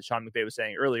Sean McVay was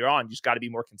saying earlier on. You just got to be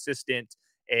more consistent.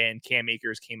 And Cam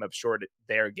Akers came up short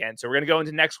there again. So we're going to go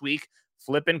into next week,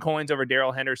 flipping coins over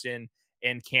Darrell Henderson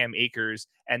and Cam Akers.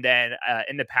 And then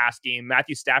in the pass game,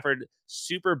 Matthew Stafford,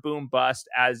 super boom bust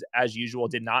as usual,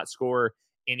 did not score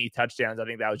any touchdowns. I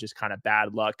think that was just kind of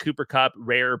bad luck. Cooper Kupp,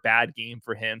 rare bad game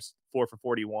for him, 4 for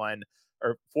 41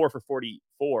 or 4 for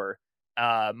 44.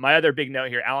 My other big note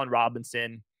here, Allen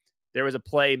Robinson. There was a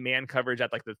play, man coverage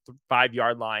at like the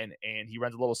 5-yard line, and he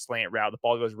runs a little slant route. The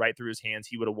ball goes right through his hands.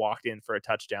 He would have walked in for a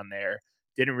touchdown there.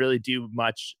 Didn't really do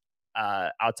much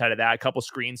outside of that. A couple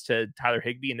screens to Tyler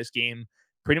Higbee in this game.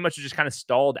 Pretty much just kind of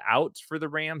stalled out for the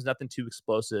Rams. Nothing too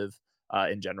explosive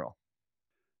in general.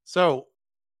 So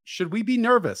should we be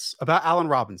nervous about Allen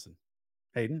Robinson,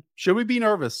 Hayden? Should we be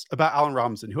nervous about Allen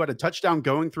Robinson, who had a touchdown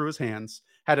going through his hands,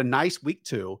 had a nice week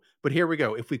 2, but here we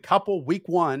go. If we couple week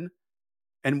 1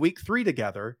 and week 3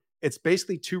 together, it's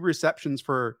basically 3 receptions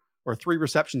for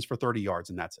 30 yards,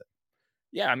 and that's it.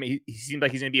 Yeah, I mean, he seems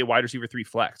like he's going to be a wide receiver 3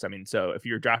 flex. I mean, so if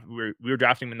we were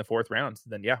drafting him in the 4th round,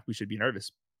 then yeah, we should be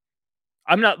nervous.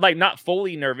 I'm not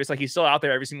fully nervous. Like he's still out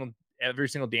there every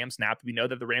single damn snap. We know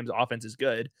that the Rams offense is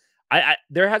good.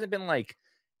 There hasn't been like,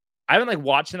 I haven't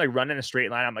watched him run in a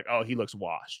straight line. I'm like, oh, he looks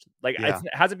washed. It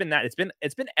hasn't been that.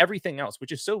 It's been everything else,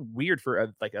 which is so weird for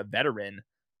a veteran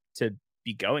to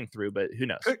be going through, but who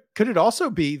knows? Could it also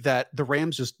be that the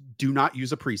Rams just do not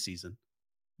use a preseason?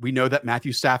 We know that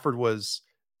Matthew Stafford was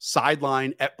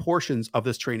sidelined at portions of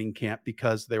this training camp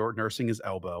because they were nursing his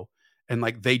elbow. And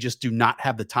like, they just do not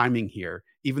have the timing here,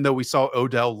 even though we saw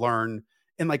Odell learn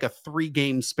in like a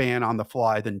 3-game span on the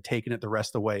fly, then taking it the rest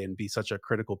of the way and be such a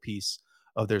critical piece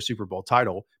of their Super Bowl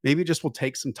title. Maybe it just will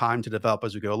take some time to develop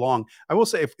as we go along. I will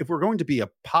say, if we're going to be a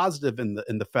positive in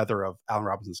the feather of Allen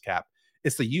Robinson's cap,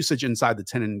 it's the usage inside the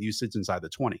 10 and usage inside the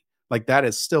 20. Like, that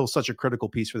is still such a critical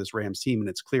piece for this Rams team. And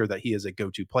it's clear that he is a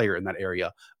go-to player in that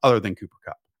area other than Cooper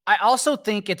Kupp. I also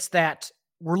think it's that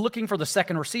we're looking for the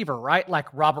second receiver, right? Like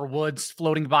Robert Woods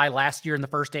floating by last year in the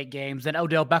first 8 games. Then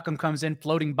Odell Beckham comes in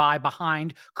floating by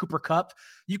behind Cooper Kupp.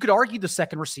 You could argue the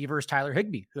second receiver is Tyler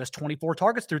Higbee, who has 24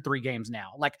 targets through 3 games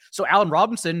now. Like, so Allen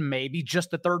Robinson may be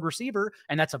just the third receiver,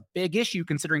 and that's a big issue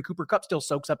considering Cooper Kupp still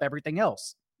soaks up everything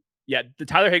else. Yeah, the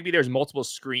Tyler Higbee, there's multiple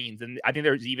screens, and I think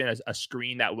there's even a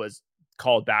screen that was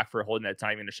called back for holding that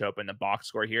time to show up in the box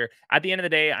score here. At the end of the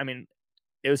day, I mean,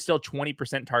 it was still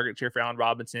 20% target share for Allen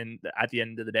Robinson. At the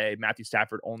end of the day, Matthew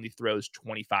Stafford only throws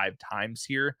 25 times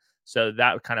here. So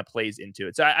that kind of plays into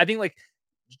it. So I think, like,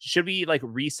 should we like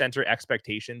recenter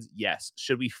expectations? Yes.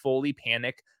 Should we fully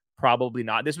panic? Probably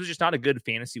not. This was just not a good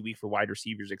fantasy week for wide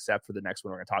receivers, except for the next one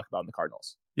we're going to talk about in the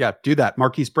Cardinals. Yeah, do that.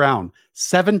 Marquise Brown,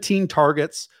 17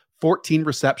 targets, 14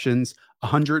 receptions,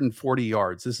 140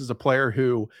 yards. This is a player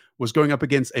who was going up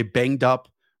against a banged up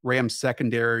Rams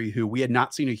secondary who we had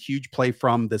not seen a huge play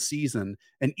from this season.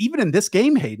 And even in this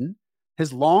game, Hayden,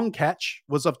 his long catch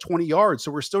was of 20 yards.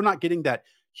 So we're still not getting that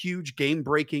huge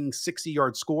game-breaking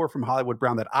 60-yard score from Hollywood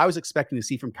Brown that I was expecting to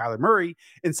see from Kyler Murray.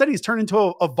 Instead, he's turned into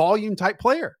a volume-type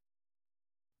player.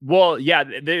 Well, yeah,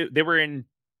 they were in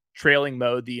trailing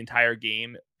mode the entire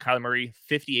game. Kyler Murray,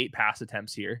 58 pass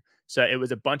attempts here. So it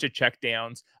was a bunch of check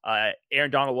downs. Aaron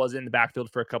Donald was in the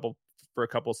backfield for a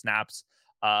couple snaps.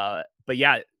 But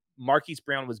yeah, Marquise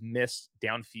Brown was missed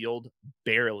downfield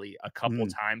barely a couple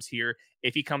times here.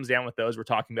 If he comes down with those, we're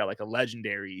talking about like a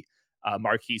legendary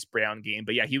Marquise Brown game.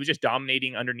 But yeah, he was just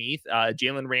dominating underneath.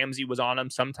 Jalen Ramsey was on him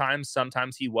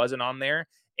sometimes he wasn't on there.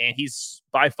 And he's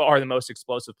by far the most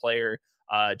explosive player.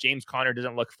 James Conner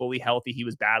doesn't look fully healthy. He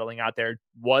was battling out there.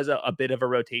 Was a bit of a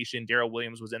rotation. Darrell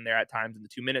Williams was in there at times in the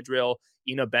 2-minute drill.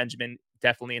 Eno Benjamin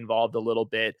definitely involved a little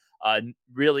bit.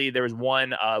 Really, there was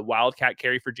one wildcat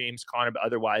carry for James Conner, but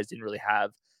otherwise didn't really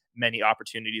have many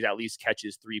opportunities, at least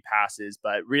catches 3 passes.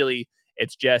 But really,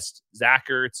 it's just Zach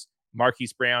Ertz,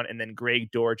 Marquise Brown, and then Greg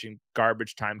Dortch in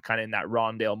garbage time, kind of in that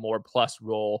Rondale Moore plus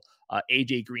role.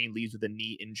 AJ Green leaves with a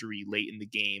knee injury late in the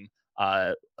game.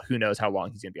 Who knows how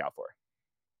long he's going to be out for.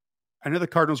 I know the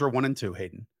Cardinals are 1-2,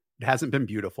 Hayden. It hasn't been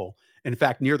beautiful. In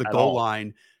fact, near the goal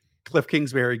line, Cliff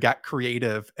Kingsbury got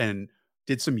creative and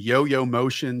did some yo-yo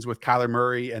motions with Kyler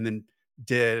Murray and then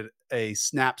did a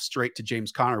snap straight to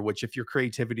James Conner, which if your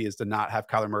creativity is to not have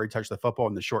Kyler Murray touch the football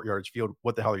in the short yardage field,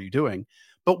 what the hell are you doing?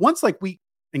 But once like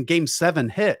in game 7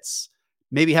 hits,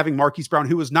 maybe having Marquise Brown,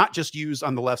 who was not just used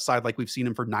on the left side like we've seen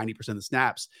him for 90% of the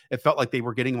snaps, it felt like they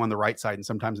were getting him on the right side and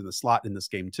sometimes in the slot in this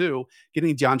game too,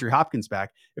 getting DeAndre Hopkins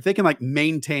back. If they can like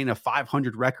maintain a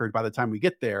 500 record by the time we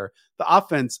get there, the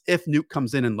offense, if Nuke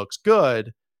comes in and looks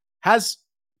good, has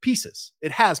pieces.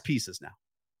 It has pieces now.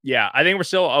 Yeah, I think we're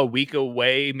still a week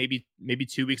away, maybe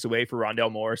 2 weeks away for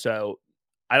Rondale Moore. So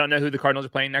I don't know who the Cardinals are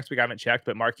playing next week. I haven't checked,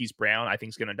 but Marquise Brown, I think,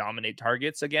 is going to dominate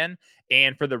targets again.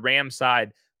 And for the Rams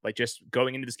side, like just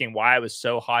going into this game, why I was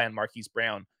so high on Marquise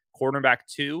Brown, quarterback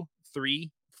 2,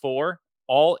 3, 4,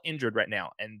 all injured right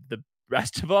now. And the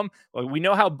rest of them, like, we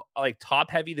know how like top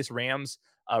heavy this Rams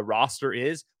roster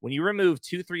is. When you remove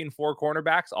 2, 3, and 4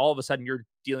 cornerbacks, all of a sudden you're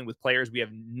dealing with players we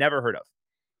have never heard of.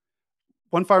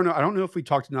 One final note, I don't know if we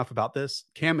talked enough about this.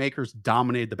 Cam Akers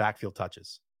dominated the backfield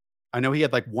touches. I know he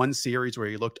had like one series where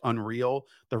he looked unreal.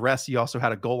 The rest, he also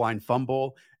had a goal line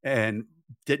fumble and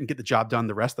didn't get the job done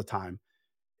the rest of the time.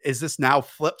 Is this now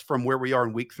flipped from where we are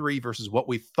in week 3 versus what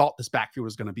we thought this backfield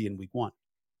was going to be in week 1?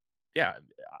 Yeah,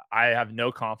 I have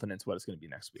no confidence what it's going to be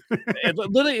next week. It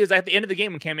literally is at the end of the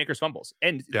game when Cam Akers fumbles.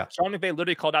 And Sean McVay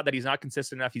literally called out that he's not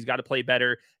consistent enough. He's got to play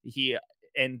better.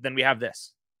 And then we have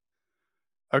this.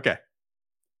 Okay.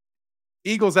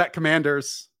 Eagles at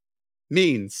Commanders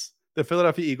means the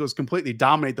Philadelphia Eagles completely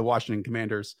dominate the Washington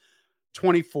Commanders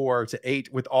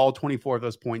 24-8, with all 24 of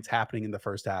those points happening in the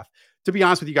first half. To be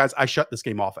honest with you guys, I shut this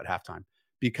game off at halftime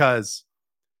because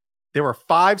there were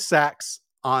 5 sacks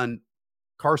on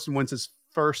Carson Wentz's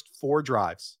first 4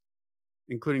 drives,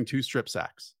 including 2 strip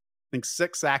sacks. I think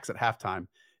 6 sacks at halftime.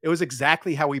 It was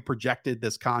exactly how we projected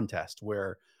this contest,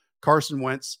 where Carson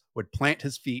Wentz would plant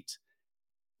his feet,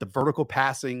 the vertical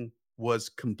passing was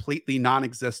completely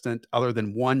non-existent other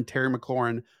than one Terry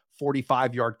McLaurin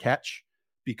 45-yard catch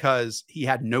because he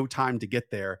had no time to get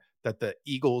there, that the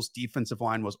Eagles defensive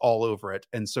line was all over it.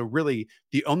 And so really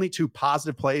the only two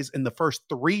positive plays in the first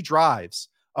 3 drives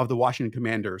of the Washington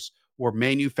Commanders were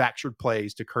manufactured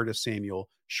plays to Curtis Samuel,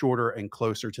 shorter and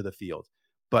closer to the field.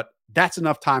 But that's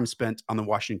enough time spent on the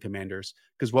Washington Commanders,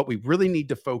 because what we really need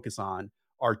to focus on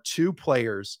are 2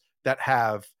 players that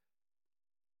have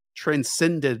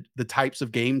transcended the types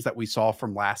of games that we saw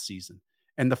from last season.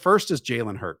 And the first is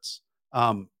Jalen Hurts.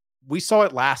 We saw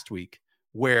it last week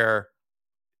where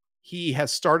he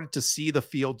has started to see the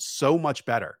field so much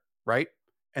better, right?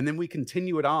 And then we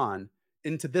continue it on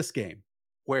into this game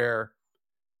where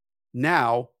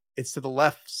now it's to the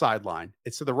left sideline,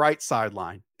 it's to the right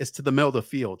sideline, it's to the middle of the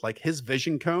field. Like, his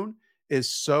vision cone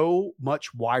is so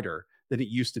much wider than it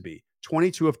used to be.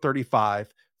 22 of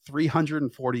 35,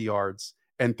 340 yards,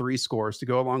 and 3 scores to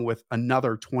go along with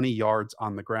another 20 yards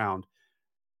on the ground.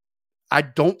 I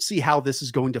don't see how this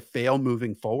is going to fail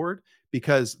moving forward,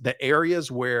 because the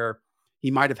areas where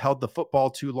he might have held the football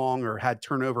too long or had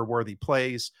turnover worthy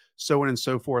plays, so on and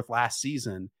so forth last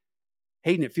season,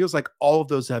 Hayden, it feels like all of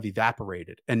those have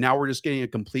evaporated. And now we're just getting a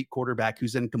complete quarterback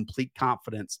who's in complete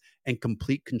confidence and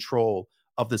complete control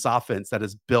of this offense that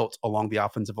is built along the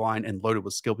offensive line and loaded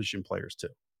with skill position players too.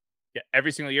 Yeah,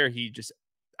 every single year he just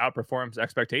outperforms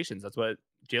expectations. That's what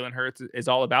Jalen Hurts is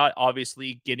all about.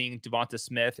 Obviously, getting Devonta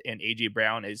Smith and AJ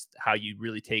Brown is how you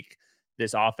really take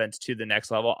this offense to the next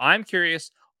level. I'm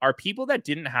curious, are people that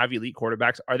didn't have elite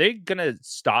quarterbacks, are they going to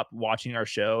stop watching our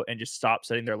show and just stop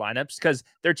setting their lineups? Because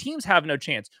their teams have no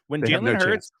chance. When Jalen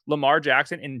Hurts, Lamar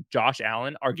Jackson, and Josh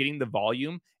Allen are getting the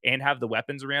volume and have the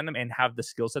weapons around them and have the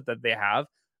skill set that they have,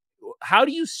 how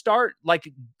do you start?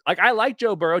 Like I like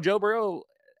Joe Burrow. Joe Burrow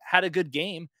had a good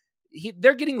game.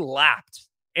 They're getting lapped,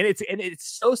 and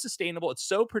it's so sustainable. It's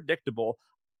so predictable.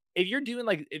 If you're doing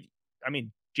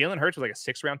Jalen Hurts was like a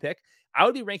 6th round pick, I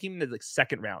would be ranking him in the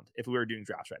 2nd round if we were doing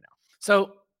drafts right now.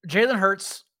 So Jalen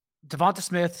Hurts, Devonta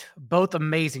Smith, both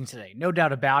amazing today, no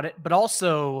doubt about it. But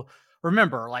also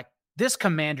remember, like, this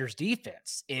Commanders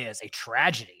defense is a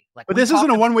tragedy. Like, but this isn't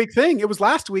a 1-week thing. It was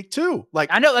last week too. Like,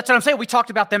 I know, that's what I'm saying. We talked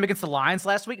about them against the Lions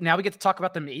last week. Now we get to talk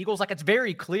about them Eagles. Like, it's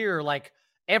very clear. Like,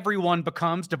 everyone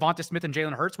becomes Devonta Smith and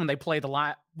Jalen Hurts when they play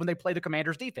the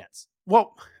Commanders defense.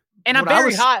 Well, and I'm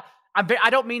very hot. I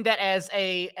don't mean that as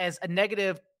a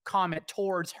negative comment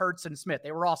towards Hurts and Smith.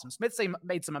 They were awesome. Smith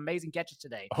made some amazing catches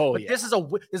today. But this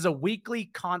is a weekly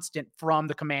constant from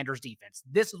the Commanders defense.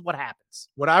 This is what happens.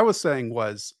 What I was saying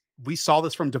was, we saw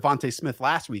this from Devonta Smith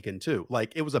last weekend too.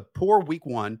 Like, it was a poor week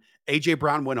 1. AJ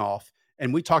Brown went off,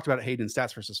 and we talked about it, Hayden,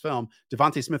 Stats versus Film.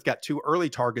 Devonta Smith got 2 early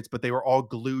targets, but they were all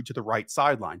glued to the right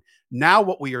sideline. Now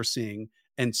what we are seeing,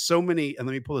 and let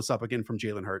me pull this up again from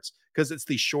Jalen Hurts, because it's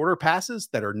these shorter passes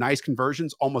that are nice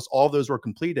conversions. Almost all of those were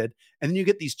completed. And then you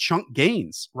get these chunk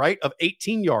gains, right? Of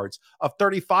 18 yards, of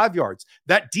 35 yards.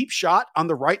 That deep shot on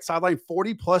the right sideline,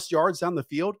 40 plus yards down the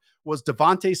field, was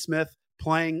Devonta Smith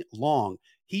playing long.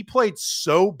 He played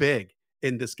so big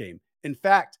in this game. In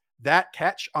fact, that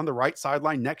catch on the right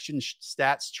sideline, Next Gen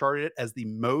Stats charted it as the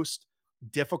most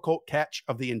difficult catch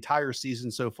of the entire season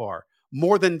so far.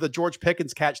 More than the George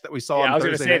Pickens catch that we saw. I was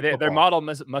going to say their model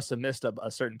must have missed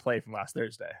a certain play from last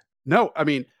Thursday. No, I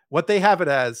mean, what they have it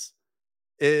as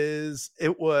is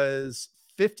it was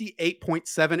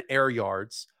 58.7 air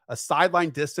yards, a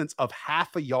sideline distance of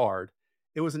half a yard.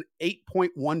 It was an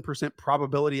 8.1%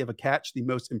 probability of a catch, the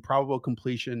most improbable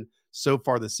completion so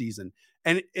far this season.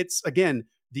 And it's, again,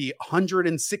 the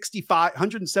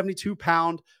 172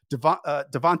 pound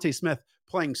Devonta Smith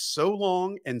playing so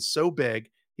long and so big.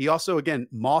 He also, again,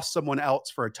 mossed someone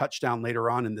else for a touchdown later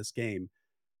on in this game.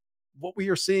 What we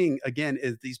are seeing, again,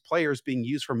 is these players being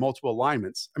used for multiple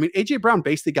alignments. I mean, AJ Brown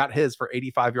basically got his for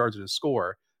 85 yards and a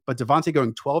score, but Devonta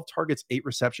going 12 targets, 8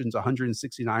 receptions,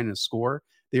 169 and a score.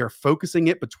 They are focusing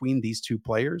it between these 2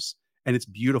 players, and it's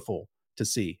beautiful to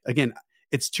see. Again,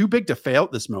 it's too big to fail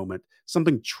at this moment.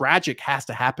 Something tragic has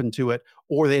to happen to it,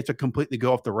 or they have to completely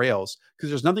go off the rails, because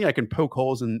there's nothing I can poke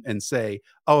holes in and say,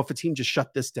 oh, if a team just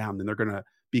shut this down, then they're going to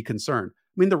be concerned.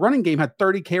 I mean, the running game had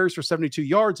 30 carries for 72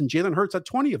 yards, and Jalen Hurts had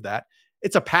 20 of that.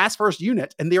 It's a pass-first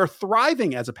unit, and they are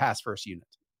thriving as a pass-first unit.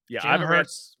 Yeah, I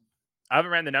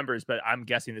haven't ran the numbers, but I'm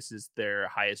guessing this is their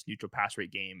highest neutral pass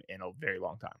rate game in a very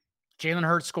long time. Jalen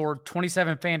Hurts scored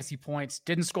 27 fantasy points,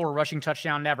 didn't score a rushing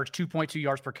touchdown, and averaged 2.2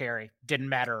 yards per carry. Didn't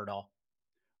matter at all.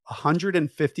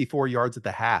 154 yards at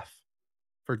the half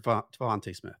for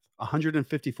Devonta Smith.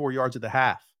 154 yards at the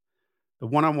half. The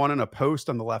one-on-one and a post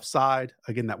on the left side.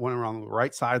 Again, that one around the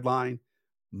right sideline.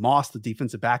 Moss, the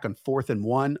defensive back, on 4th and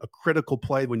 1, a critical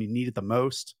play when you need it the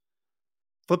most.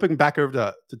 Flipping back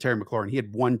over to Terry McLaurin, he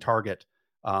had 1 target,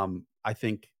 I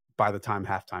think, by the time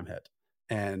halftime hit.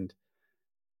 And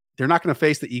they're not going to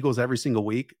face the Eagles every single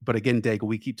week. But again, Daigle,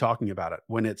 we keep talking about it.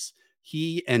 When it's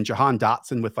he and Jahan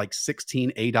Dotson with like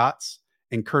 16 ADOTs,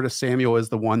 and Curtis Samuel is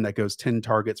the one that goes 10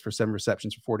 targets for 7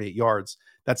 receptions for 48 yards,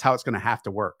 that's how it's going to have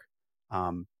to work,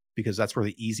 because that's where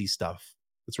the easy stuff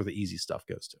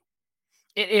goes to.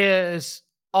 It is,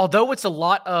 although it's a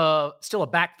lot of still a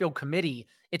backfield committee,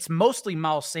 it's mostly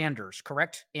Miles Sanders,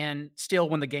 correct? And still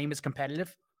when the game is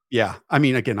competitive. Yeah. I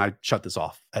mean, again, I shut this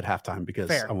off at halftime because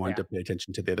I wanted to pay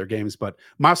attention to the other games, but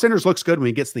Miles Sanders looks good when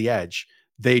he gets the edge.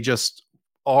 They just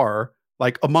are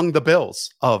like among the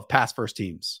Bills of pass first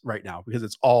teams right now, because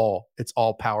it's all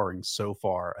powering so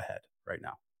far ahead right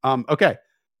now. Okay.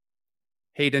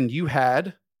 Hayden, you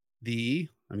had let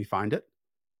me find it.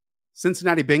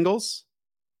 Cincinnati Bengals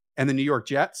and the New York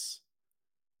Jets.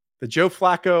 The Joe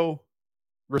Flacco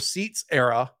receipts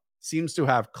era seems to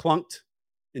have clunked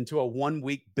into a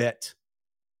 1-week bit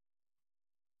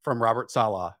from Robert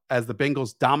Saleh as the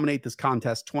Bengals dominate this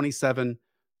contest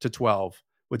 27-12,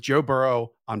 with Joe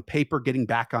Burrow on paper getting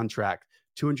back on track,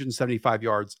 275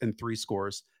 yards and 3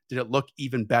 scores. Did it look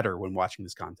even better when watching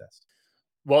this contest?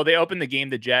 Well, they opened the game,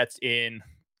 the Jets, in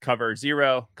cover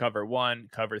 0, cover 1,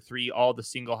 cover 3, all the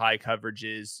single high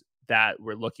coverages that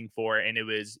we're looking for. And it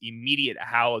was immediate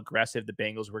how aggressive the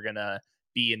Bengals were going to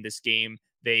be in this game.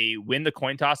 They win the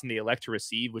coin toss and they elect to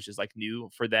receive, which is like new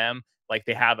for them. Like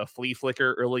they have a flea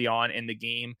flicker early on in the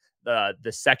game. The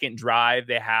second drive,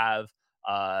 they have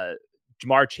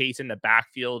Ja'Marr Chase in the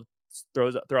backfield,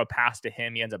 throw a pass to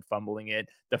him. He ends up fumbling it.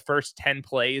 The first 10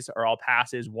 plays are all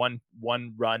passes, one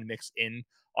run mixed in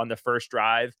on the first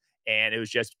drive. And it was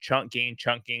just chunk gain.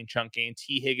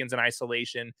 T. Higgins in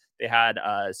isolation. They had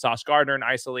Sauce Gardner in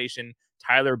isolation.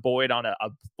 Tyler Boyd on a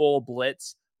full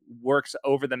blitz, works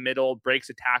over the middle, breaks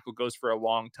a tackle, goes for a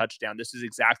long touchdown. This is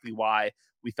exactly why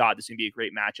we thought this would be a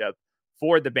great matchup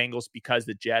for the Bengals, because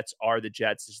the Jets are the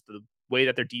Jets. It's the way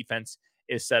that their defense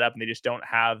is set up, and they just don't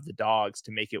have the dogs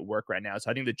to make it work right now. So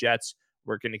I think the Jets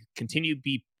were going to continue to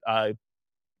be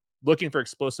looking for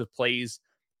explosive plays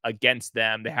against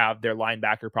them. They have their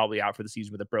linebacker probably out for the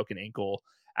season with a broken ankle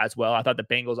as well. I thought the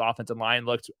Bengals offensive line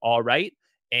looked all right.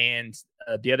 And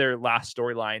the other last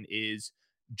storyline is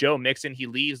Joe Mixon. He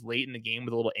leaves late in the game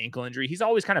with a little ankle injury. He's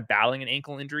always kind of battling an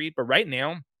ankle injury, but right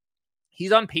now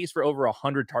he's on pace for over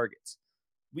 100 targets.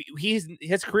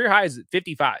 His career high is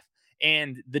 55.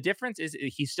 And the difference is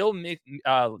he's still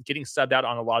getting subbed out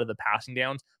on a lot of the passing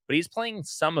downs, but he's playing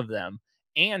some of them.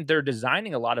 And they're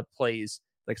designing a lot of plays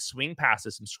like swing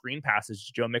passes, some screen passes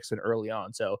to Joe Mixon early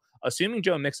on. So assuming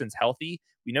Joe Mixon's healthy,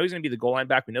 we know he's going to be the goal line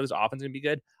back. We know this offense is going to be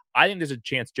good. I think there's a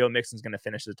chance Joe Mixon's going to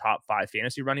finish the top 5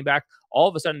 fantasy running back. All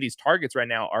of a sudden, these targets right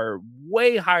now are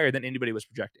way higher than anybody was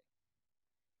projecting.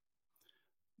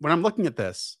 When I'm looking at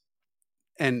this,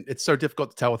 and it's so difficult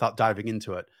to tell without diving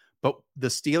into it, but the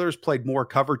Steelers played more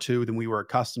cover 2 than we were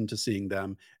accustomed to seeing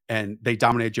them, and they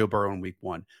dominated Joe Burrow in week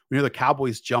 1. We know the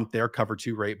Cowboys jumped their cover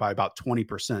 2 rate by about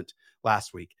 20%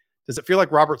 last week. Does it feel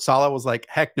like Robert Saleh was like,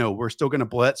 heck no, we're still going to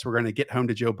blitz. We're going to get home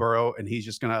to Joe Burrow, and he's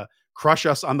just going to crush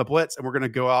us on the blitz, and we're going to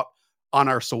go out on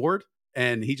our sword,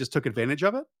 and he just took advantage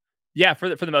of it? Yeah, for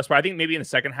the most part. I think maybe in the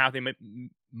second half, they might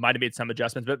have made some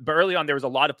adjustments, but early on, there was a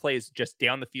lot of plays just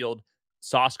down the field.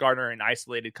 Sauce Gardner in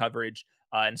isolated coverage.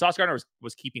 And Sauce Gardner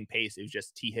was keeping pace. It was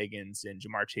just T. Higgins and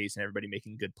Ja'Marr Chase and everybody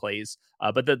making good plays.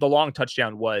 But the long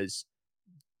touchdown was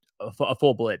a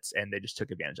full blitz, and they just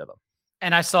took advantage of them.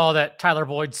 And I saw that Tyler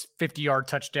Boyd's 50-yard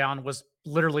touchdown was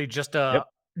literally just a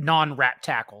non-wrap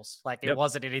tackles. Like it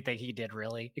wasn't anything he did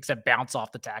really, except bounce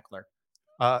off the tackler.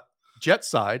 Jet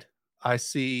side, I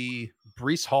see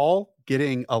Breece Hall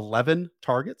getting 11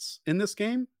 targets in this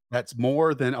game. That's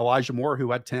more than Elijah Moore,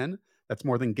 who had 10. That's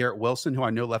more than Garrett Wilson, who I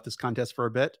know left this contest for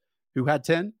a bit, who had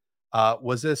 10.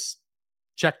 Was this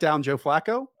check down Joe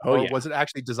Flacco? Or was it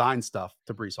actually design stuff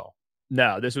to Breece Hall?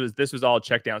 No, this was all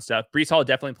check down stuff. Breece Hall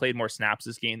definitely played more snaps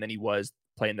this game than he was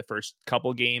playing the first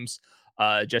couple games,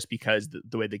 just because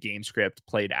the way the game script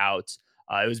played out.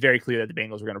 It was very clear that the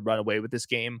Bengals were going to run away with this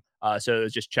game. So it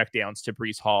was just check downs to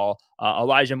Breece Hall.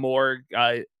 Elijah Moore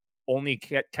only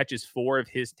catches 4 of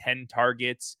his 10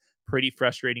 targets. Pretty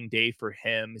frustrating day for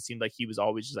him. It seemed like he was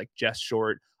always just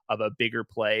short of a bigger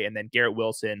play. And then Garrett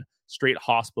Wilson, straight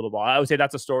hospital ball. I would say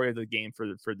that's a story of the game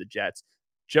for the Jets.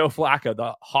 Joe Flacco,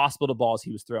 the hospital balls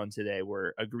he was throwing today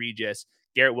were egregious.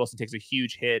 Garrett Wilson takes a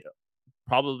huge hit,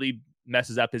 probably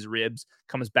messes up his ribs,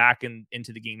 comes back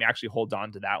into the game, actually holds on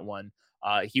to that one.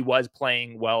 He was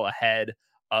playing well ahead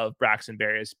of Braxton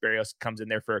Berrios. Berrios comes in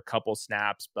there for a couple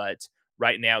snaps, but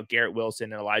right now Garrett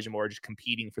Wilson and Elijah Moore are just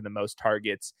competing for the most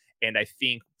targets. And I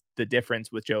think the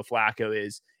difference with Joe Flacco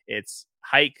is it's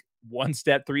hike,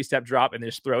 1-step, 3-step drop, and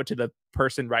just throw it to the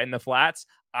person right in the flats.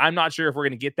 I'm not sure if we're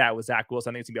going to get that with Zach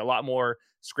Wilson. I think it's going to be a lot more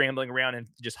scrambling around and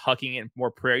just hucking in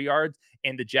more prayer yards.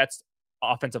 And the Jets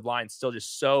offensive line still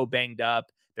just so banged up.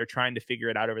 They're trying to figure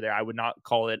it out over there. I would not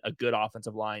call it a good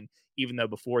offensive line, even though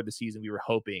before the season we were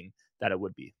hoping that it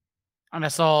would be. And I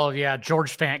saw,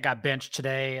 George Fant got benched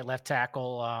today at left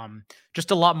tackle.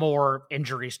 Just a lot more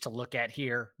injuries to look at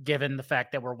here, given the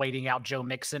fact that we're waiting out Joe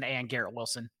Mixon and Garrett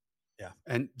Wilson. Yeah,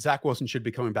 and Zach Wilson should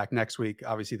be coming back next week.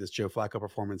 Obviously, this Joe Flacco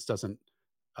performance doesn't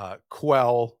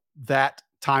quell that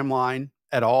timeline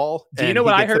at all. Do you know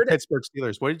what I heard? Pittsburgh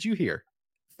Steelers. What did you hear?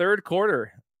 Third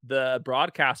quarter, the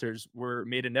broadcasters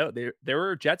made a note. There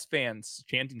were Jets fans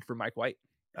chanting for Mike White.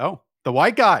 Oh, the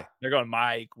white guy. They're going,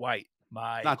 Mike White.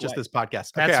 Not just this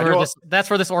podcast. That's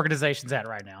where this organization's at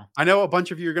right now. I know a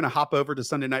bunch of you are going to hop over to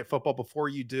Sunday Night Football. Before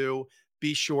you do,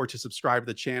 be sure to subscribe to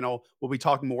the channel. We'll be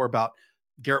talking more about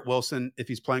Garrett Wilson if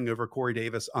he's playing over Corey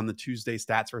Davis on the Tuesday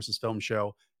Stats versus Film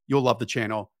show. You'll love the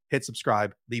channel. Hit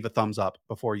subscribe. Leave a thumbs up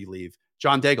before you leave.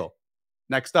 John Daigle.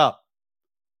 Next up,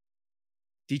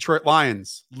 Detroit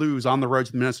Lions lose on the road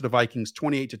to the Minnesota Vikings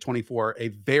 28-24. A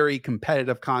very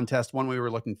competitive contest, one we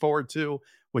were looking forward to,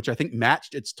 which I think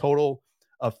matched its total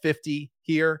of 50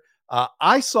 here.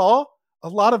 I saw a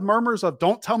lot of murmurs of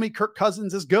don't tell me Kirk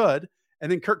Cousins is good.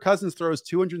 And then Kirk Cousins throws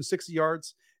 260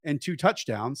 yards and 2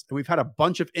 touchdowns. And we've had a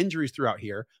bunch of injuries throughout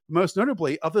here. Most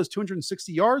notably, of those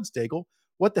 260 yards, Daigle,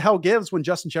 what the hell gives when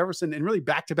Justin Jefferson in really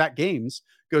back-to-back games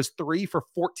goes 3 for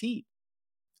 14?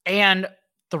 And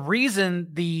the reason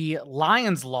the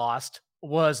Lions lost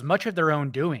was much of their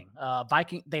own doing.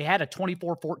 They had a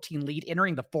 24-14 lead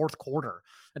entering the fourth quarter.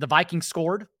 The Vikings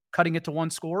scored, cutting it to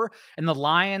 1 score, and the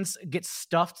Lions get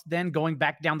stuffed then going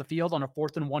back down the field on a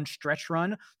 4th-and-1 stretch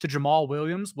run to Jamal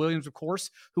Williams. Williams, of course,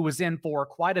 who was in for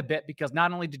quite a bit because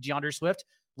not only did DeAndre Swift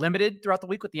limited throughout the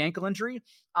week with the ankle injury,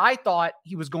 I thought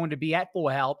he was going to be at full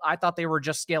health. I thought they were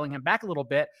just scaling him back a little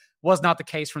bit. Was not the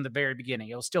case from the very beginning.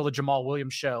 It was still the Jamal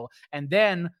Williams show. And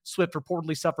then Swift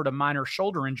reportedly suffered a minor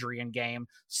shoulder injury in game.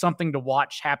 Something to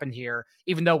watch happen here,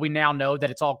 even though we now know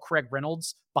that it's all Craig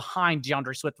Reynolds behind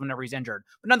DeAndre Swift whenever he's injured.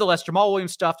 But nonetheless, Jamal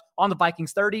Williams stuffed on the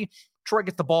Vikings 30. Detroit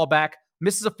gets the ball back,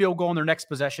 misses a field goal in their next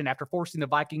possession after forcing the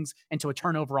Vikings into a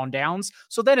turnover on downs.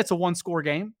 So then it's a 1-score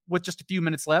game with just a few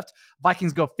minutes left.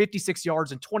 Vikings go 56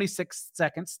 yards in 26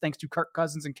 seconds, thanks to Kirk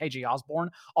Cousins and KJ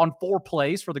Osborne on 4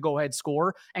 plays for the go-ahead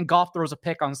score. And Goff throws a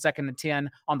pick on 2nd and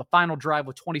 10 on the final drive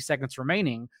with 20 seconds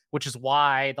remaining, which is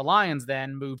why the Lions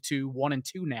then move to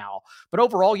 1-2 now. But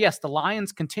overall, yes, the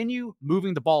Lions continue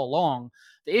moving the ball along.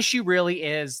 The issue really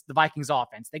is the Vikings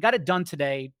offense. They got it done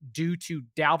today due to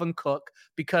Dalvin Cook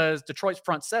because Detroit's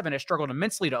front 7 has struggled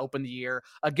immensely to open the year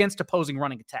against opposing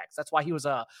running attacks. That's why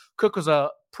Cook was a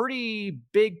pretty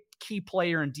big key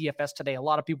player in DFS today. A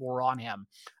lot of people were on him.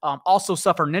 Also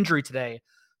suffered an injury today,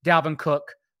 Dalvin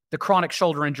Cook, the chronic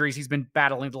shoulder injuries he's been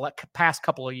battling the past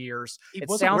couple of years. It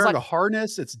wasn't wearing a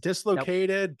harness. It's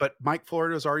dislocated, but Mike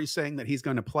Florida is already saying that he's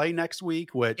going to play next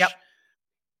week, which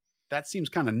that seems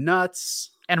kind of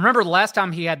nuts. And remember, the last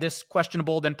time he had this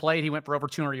questionable then played, he went for over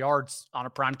 200 yards on a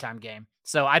primetime game.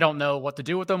 So I don't know what to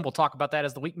do with him. We'll talk about that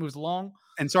as the week moves along.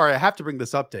 And sorry, I have to bring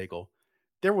this up, Daigle.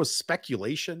 There was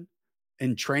speculation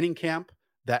in training camp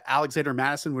that Alexander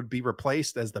Mattison would be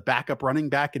replaced as the backup running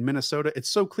back in Minnesota. It's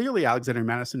so clearly Alexander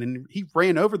Mattison, and he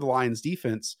ran over the Lions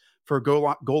defense for a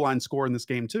goal line score in this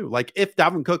game too. Like if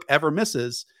Dalvin Cook ever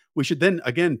misses, we should then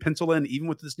again pencil in, even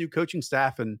with this new coaching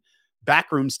staff and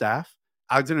backroom staff,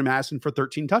 Alexander Mattison for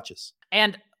 13 touches.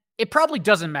 And it probably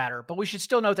doesn't matter, but we should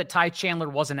still note that Ty Chandler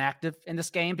wasn't active in this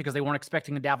game because they weren't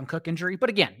expecting a Dalvin Cook injury. But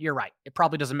again, you're right. It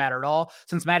probably doesn't matter at all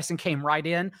since Mattison came right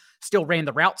in, still ran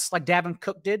the routes like Dalvin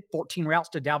Cook did, 14 routes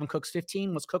to Dalvin Cook's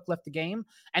 15 was Cook left the game,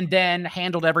 and then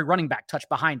handled every running back touch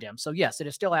behind him. So yes, it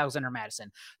is still Alexander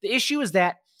Mattison. The issue is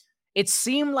that it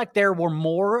seemed like there were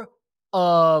more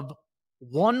of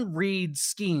one read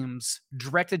schemes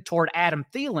directed toward Adam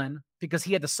Thielen because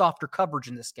he had the softer coverage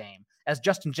in this game, as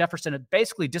Justin Jefferson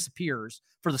basically disappears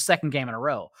for the 2nd game in a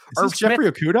row. Is this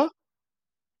Jeffrey Okudah?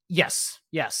 Yes.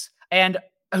 And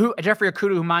Jeffrey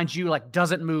Okudah, who, mind you, like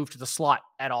doesn't move to the slot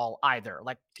at all either.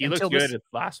 Like he looked good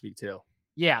last week too.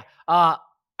 Yeah.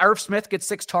 Irv Smith gets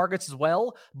 6 targets as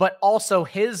well, but also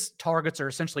his targets are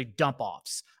essentially dump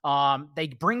offs. They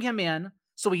bring him in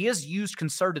So he is used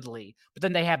concertedly, but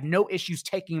then they have no issues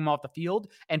taking him off the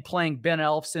field and playing Ben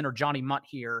Elfson or Johnny Munt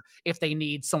here if they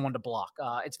need someone to block.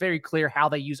 It's very clear how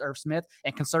they use Irv Smith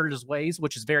and concerted his ways,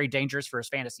 which is very dangerous for his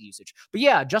fantasy usage. But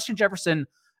yeah, Justin Jefferson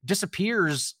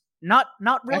disappears not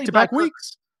really back-to-back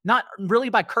weeks. Not really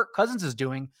by Kirk Cousins'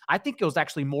 doing. I think it was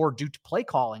actually more due to play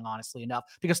calling, honestly enough,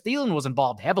 because Thielen was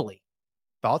involved heavily.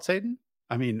 Thoughts, Hayden?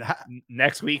 I mean,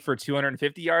 next week for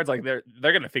 250 yards, like they're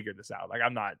going to figure this out. Like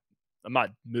I'm not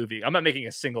moving. I'm not making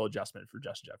a single adjustment for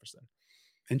Justin Jefferson.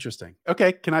 Interesting.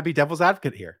 Okay, can I be devil's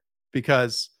advocate here?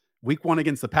 Because week 1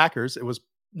 against the Packers, it was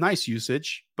nice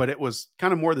usage, but it was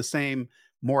kind of more the same,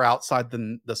 more outside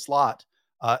than the slot.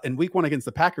 In week 1 against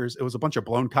the Packers, it was a bunch of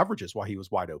blown coverages while he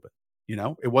was wide open.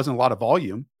 It wasn't a lot of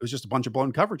volume. It was just a bunch of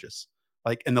blown coverages.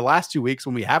 Like in the last 2 weeks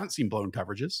when we haven't seen blown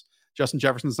coverages, Justin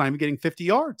Jefferson's not even getting 50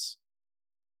 yards.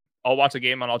 I'll watch a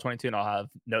game on All 22 and I'll have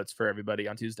notes for everybody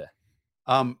on Tuesday.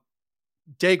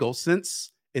 Daigle,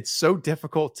 since it's so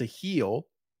difficult to heal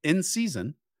in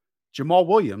season, Jamal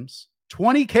Williams,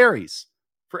 20 carries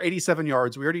for 87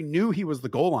 yards. We already knew he was the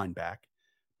goal line back.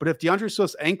 But if DeAndre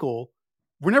Swift's ankle,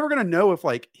 we're never going to know if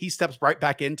he steps right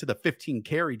back into the 15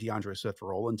 carry DeAndre Swift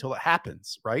role until it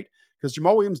happens, right? Because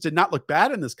Jamal Williams did not look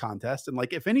bad in this contest. And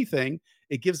if anything,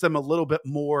 it gives them a little bit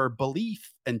more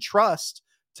belief and trust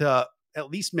to at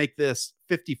least make this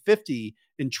 50-50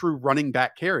 in true running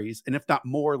back carries. And if not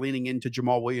more, leaning into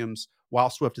Jamal Williams while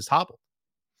Swift is hobbled.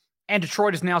 And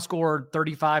Detroit has now scored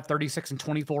 35, 36, and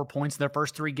 24 points in their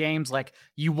first 3 games.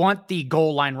 You want the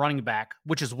goal line running back,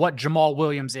 which is what Jamal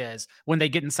Williams is when they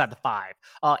get inside the 5.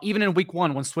 Even in week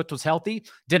 1, when Swift was healthy,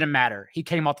 didn't matter. He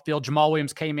came off the field. Jamal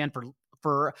Williams came in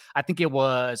for I think it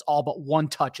was all but 1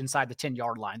 touch inside the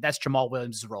 10-yard line. That's Jamal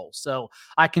Williams' role. So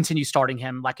I continue starting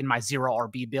him in my 0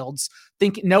 RB builds,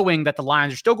 knowing that the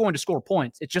Lions are still going to score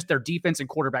points. It's just their defense and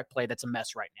quarterback play that's a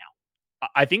mess right now.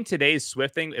 I think today's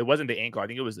Swift thing, it wasn't the ankle. I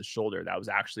think it was the shoulder that was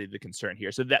actually the concern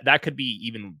here. So that could be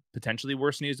even potentially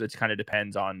worse news. It kind of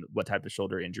depends on what type of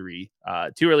shoulder injury.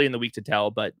 Too early in the week to tell.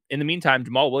 But in the meantime,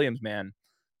 Jamal Williams, man,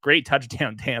 great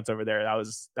touchdown dance over there. That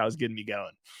was getting me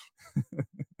going.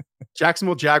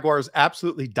 Jacksonville Jaguars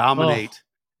absolutely dominate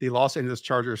the Los Angeles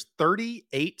Chargers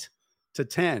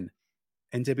 38-10.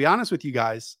 And to be honest with you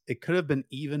guys, it could have been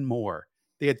even more.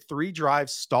 They had 3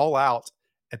 drives stall out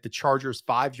at the Chargers'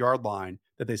 5-yard line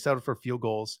that they settled for field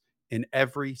goals in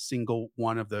every single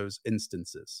one of those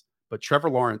instances. But Trevor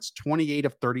Lawrence, 28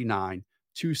 of 39,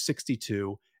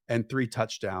 262, and 3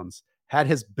 touchdowns, had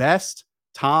his best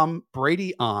Tom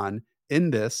Brady on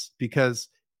in this because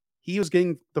he was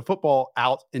getting the football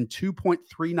out in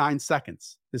 2.39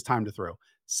 seconds, his time to throw.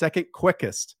 Second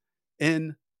quickest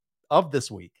of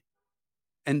this week.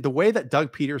 And the way that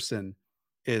Doug Peterson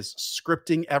is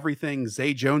scripting everything,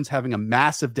 Zay Jones having a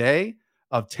massive day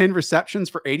of 10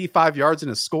 receptions for 85 yards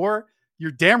and a score.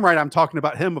 You're damn right I'm talking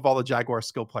about him of all the Jaguar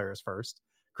skill players first.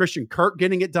 Christian Kirk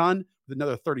getting it done with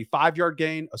another 35-yard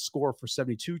gain, a score for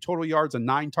 72 total yards and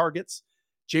 9 targets.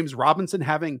 James Robinson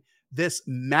having this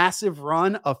massive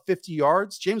run of 50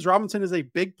 yards. James Robinson is a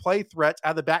big play threat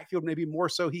out of the backfield, maybe more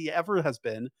so he ever has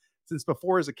been since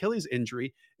before his Achilles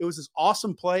injury. It was this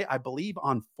awesome play, I believe,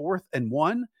 on 4th and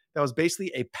 1. That was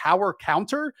basically a power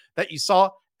counter that you saw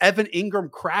Evan Ingram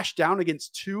crash down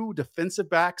against 2 defensive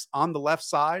backs on the left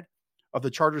side of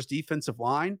the Chargers defensive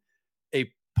line, a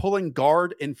pulling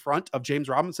guard in front of James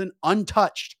Robinson,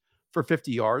 untouched for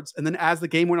 50 yards. And then as the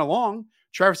game went along,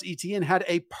 Travis Etienne had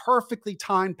a perfectly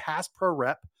timed pass per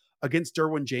rep against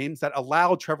Derwin James that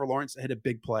allowed Trevor Lawrence to hit a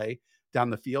big play down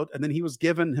the field. And then he was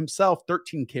given himself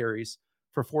 13 carries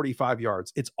for 45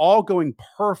 yards. It's all going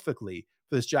perfectly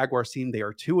for this Jaguars team. They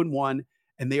are 2-1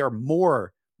 and they are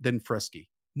more than frisky.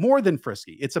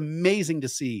 It's amazing to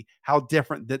see how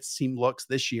different this team looks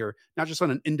this year, not just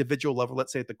on an individual level,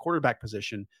 let's say at the quarterback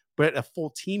position, but at a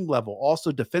full team level,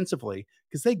 also defensively,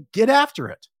 because they get after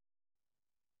it.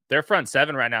 Their front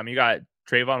 7 right now, I mean, you got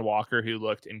Trayvon Walker, who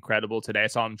looked incredible today. I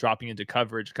saw him dropping into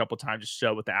coverage a couple times to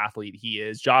show what the athlete he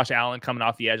is. Josh Allen coming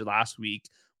off the edge last week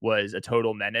was a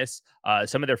total menace.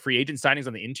 Some of their free agent signings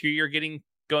on the interior getting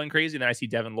going crazy. And then I see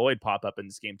Devin Lloyd pop up in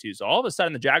this game too. So all of a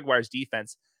sudden the Jaguars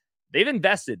defense, they've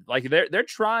invested. They're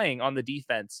trying on the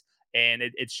defense, and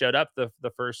it showed up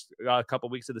the first couple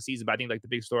weeks of the season. But I think the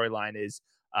big storyline is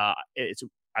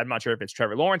I'm not sure if it's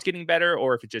Trevor Lawrence getting better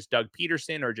or if it's just Doug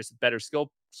Peterson or just a better skill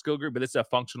group, but it's a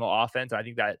functional offense. I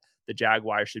think that the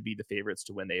Jaguars should be the favorites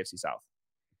to win the AFC South.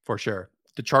 For sure.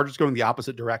 The Chargers going the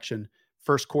opposite direction.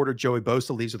 First quarter, Joey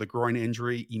Bosa leaves with a groin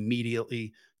injury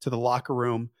immediately to the locker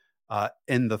room.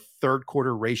 In the third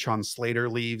quarter, Rashawn Slater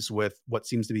leaves with what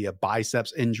seems to be a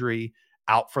biceps injury,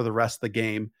 out for the rest of the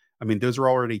game. I mean, those are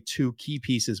already two key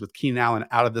pieces with Keenan Allen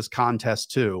out of this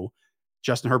contest too.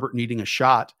 Justin Herbert needing a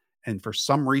shot. And for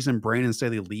some reason, Brandon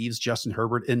Staley leaves Justin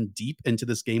Herbert in deep into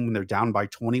this game when they're down by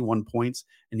 21 points.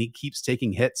 And he keeps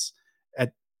taking hits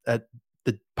at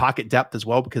the pocket depth as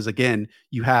well. Because again,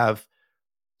 you have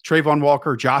Trayvon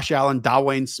Walker, Josh Allen,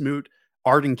 Dawayne Smoot,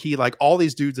 Arden Key, like all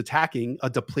these dudes attacking a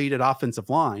depleted offensive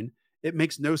line. It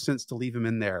makes no sense to leave him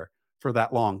in there for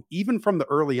that long. Even from the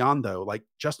early on, though, like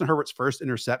Justin Herbert's first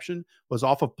interception was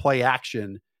off of play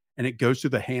action, and it goes through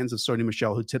the hands of Sony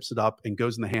Michel, who tips it up and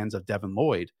goes in the hands of Devin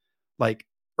Lloyd. Like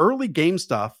early game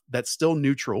stuff that's still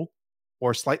neutral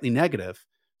or slightly negative.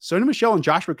 Sony Michel and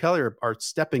Joshua Kelly are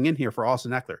stepping in here for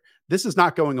Austin Ekeler. This is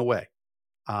not going away.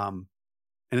 And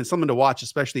it's something to watch,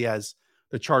 especially as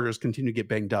the Chargers continue to get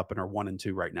banged up and are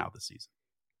 1-2 right now this season.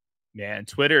 Man,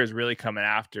 Twitter is really coming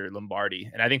after Lombardi.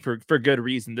 And I think for good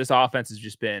reason. This offense has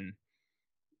just been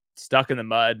stuck in the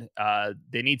mud.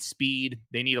 They need speed.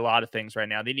 They need a lot of things right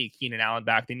now. They need Keenan Allen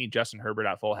back. They need Justin Herbert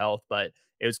at full health. But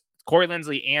it was Corey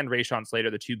Linsley and Rashawn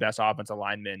Slater, the two best offensive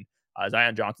linemen.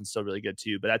 Zion Johnson's still really good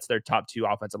too, but that's their top two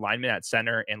offensive linemen at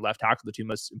center and left tackle, the two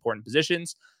most important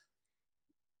positions.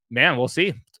 Man, we'll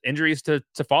see. Injuries to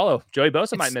follow. Joey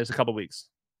Bosa might miss a couple weeks.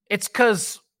 It's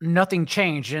because nothing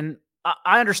changed. And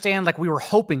I understand, like, we were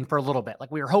hoping for a little bit.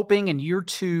 Like, we were hoping in year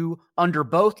 2 under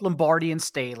both Lombardi and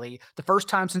Staley, the first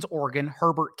time since Oregon,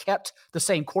 Herbert kept the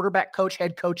same quarterback coach,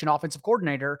 head coach, and offensive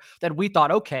coordinator, that we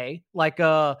thought, okay, like,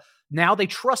 now they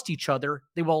trust each other.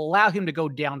 They will allow him to go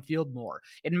downfield more.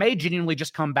 It may genuinely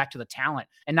just come back to the talent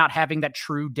and not having that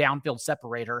true downfield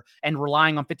separator and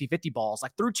relying on 50-50 balls.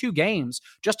 Like through 2 games,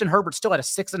 Justin Herbert still had a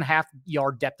 6.5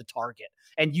 yard depth of target.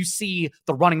 And you see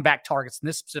the running back targets in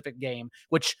this specific game,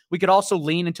 which we could also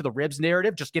lean into the ribs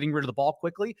narrative, just getting rid of the ball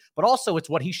quickly. But also it's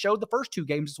what he showed the first 2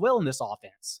 games as well in this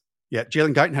offense. Yeah,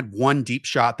 Jalen Guyton had one deep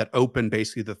shot that opened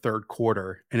basically the third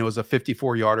quarter, and it was a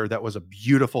 54-yarder that was a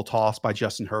beautiful toss by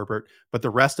Justin Herbert. But the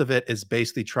rest of it is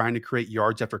basically trying to create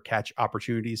yards after catch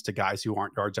opportunities to guys who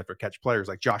aren't yards after catch players.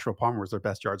 Like Joshua Palmer was their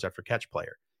best yards after catch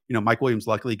player. You know, Mike Williams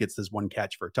luckily gets this one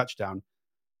catch for a touchdown.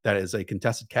 That is a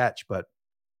contested catch, but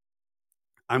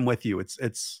I'm with you.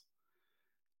 It's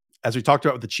as we talked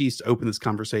about with the Chiefs to open this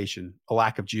conversation, a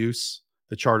lack of juice.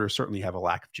 The Chargers certainly have a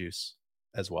lack of juice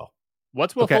as well.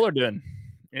 What's Will Fuller doing?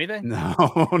 Anything? No.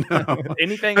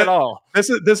 Anything at all? This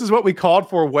is what we called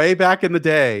for way back in the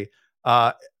day.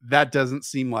 That doesn't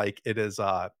seem like it is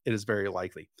very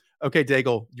likely. Okay,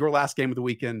 Daigle, your last game of the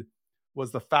weekend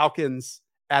was the Falcons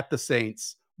at the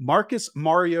Saints. Marcus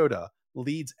Mariota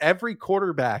leads every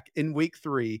quarterback in week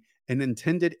 3 in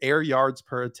intended air yards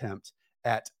per attempt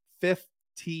at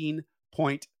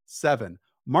 15.7.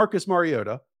 Marcus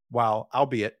Mariota, while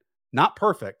albeit not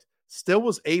perfect, still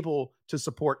was able to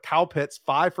support Kyle Pitts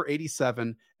 5 for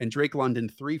 87 and Drake London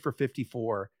 3 for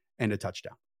 54 and a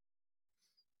touchdown.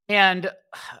 And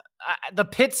the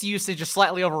Pitts usage is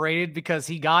slightly overrated because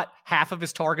he got half of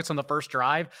his targets on the first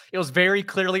drive. It was very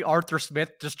clearly Arthur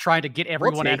Smith just trying to get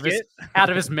everyone out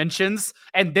of his mentions.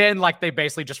 And then like they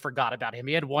basically just forgot about him.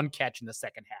 He had 1 catch in the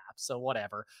second half. So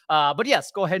whatever. But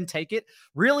yes, go ahead and take it.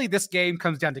 Really, this game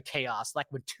comes down to chaos. Like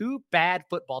when 2 bad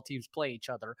football teams play each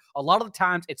other, a lot of the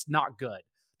times it's not good.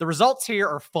 The results here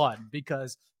are fun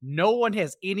because no one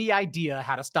has any idea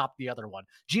how to stop the other one.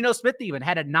 Geno Smith even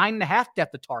had a 9.5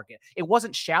 depth of target. It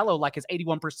wasn't shallow like his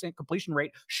 81% completion rate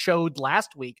showed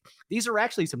last week. These are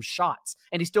actually some shots,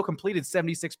 and he still completed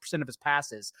 76% of his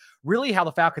passes. Really, how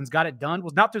the Falcons got it done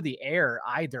was not through the air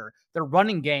either. Their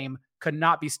running game could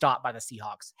not be stopped by the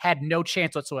Seahawks. Had no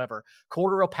chance whatsoever.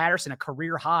 Cordarrelle Patterson, a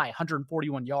career high,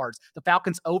 141 yards. The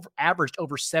Falcons averaged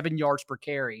over 7 yards per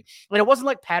carry. And it wasn't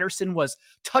like Patterson was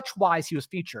touch-wise, he was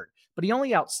featured, but he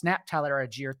only outsnapped Tyler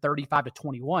Algier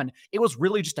 35-21. It was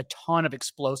really just a ton of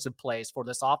explosive plays for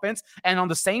this offense. And on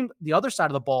the other side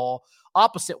of the ball,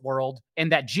 opposite world,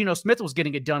 and that Geno Smith was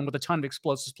getting it done with a ton of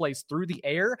explosive plays through the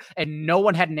air, and no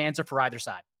one had an answer for either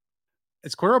side.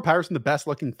 Is Cordarrelle Patterson the best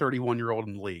looking 31-year-old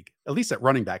in the league? At least at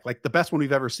running back, like the best one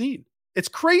we've ever seen. It's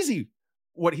crazy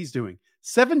what he's doing.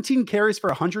 17 carries for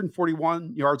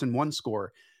 141 yards and 1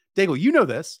 score. Daigle, you know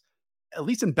this. At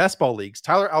least in best ball leagues,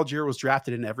 Tyler Algier was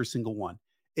drafted in every single one.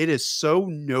 It is so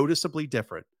noticeably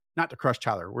different. Not to crush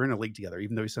Tyler. We're in a league together,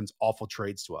 even though he sends awful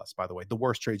trades to us, by the way. The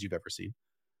worst trades you've ever seen.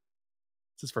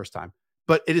 It's his first time.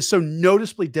 But it is so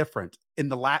noticeably different in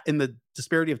the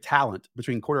disparity of talent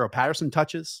between Cordarrelle Patterson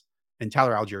touches and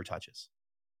Tyler Algier touches.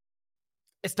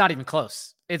 It's not even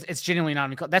close. It's genuinely not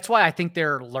even close. That's why I think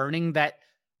they're learning that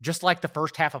just like the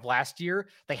first half of last year,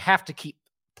 they have to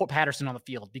put Patterson on the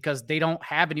field because they don't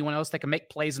have anyone else that can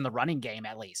make plays in the running game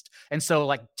at least. And so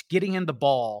like getting him the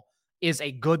ball is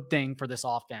a good thing for this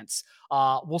offense.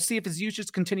 We'll see if his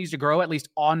usage continues to grow, at least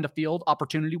on the field,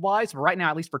 opportunity-wise. But right now,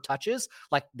 at least for touches,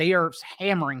 like they are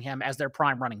hammering him as their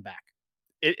prime running back.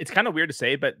 It's kind of weird to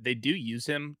say, but they do use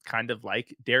him kind of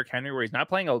like Derrick Henry, where he's not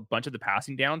playing a bunch of the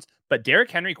passing downs, but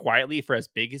Derrick Henry quietly, for as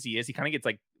big as he is, he kind of gets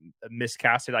like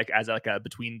miscasted, like as like a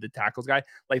between the tackles guy.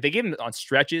 Like they give him on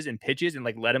stretches and pitches and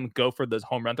like let him go for those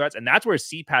home run threats. And that's where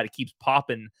CPAT keeps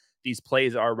popping. These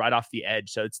plays are right off the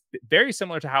edge. So it's very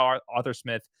similar to how Arthur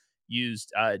Smith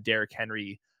used Derrick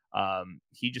Henry.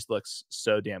 He just looks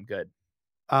so damn good.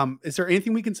 Is there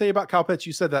anything we can say about Kyle Pitts?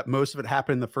 You said that most of it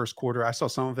happened in the first quarter. I saw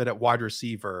some of it at wide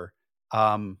receiver.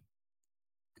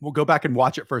 We'll go back and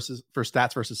watch it for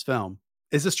stats versus film.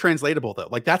 Is this translatable though?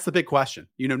 Like that's the big question.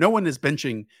 No one is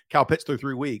benching Kyle Pitts through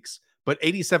 3 weeks, but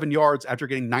 87 yards after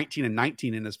getting 19 and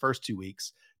 19 in his first 2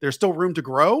 weeks. There's still room to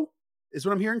grow, is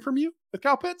what I'm hearing from you with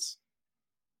Kyle Pitts.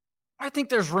 I think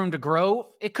there's room to grow.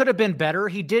 It could have been better.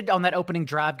 He did on that opening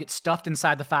drive get stuffed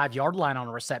inside the 5-yard line on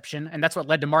a reception, and that's what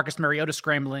led to Marcus Mariota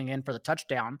scrambling in for the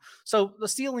touchdown. So the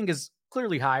ceiling is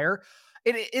clearly higher.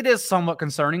 It is somewhat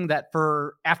concerning that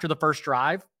for after the first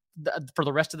drive, for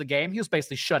the rest of the game, he was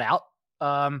basically shut out.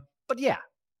 But yeah,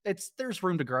 there's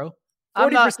room to grow.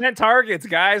 40% targets,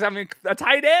 guys. I mean, a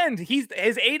tight end. His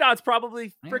ADOT's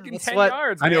probably freaking 10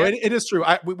 yards. I know it is true.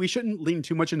 We shouldn't lean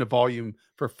too much into volume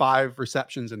for 5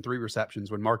 receptions and 3 receptions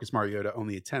when Marcus Mariota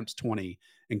only attempts 20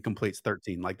 and completes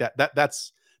 13. Like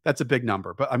that's a big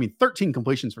number. But I mean, 13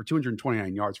 completions for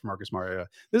 229 yards for Marcus Mariota.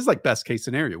 This is like best case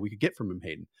scenario we could get from him,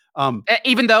 Hayden.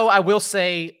 Even though I will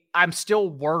say I'm still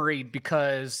worried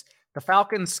because the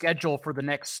Falcons' schedule for the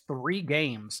next 3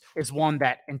 games is one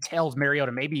that entails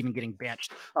Mariota maybe even getting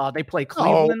benched. They play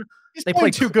Cleveland. They play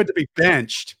too good to be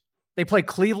benched. They play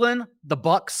Cleveland, the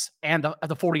Bucks, and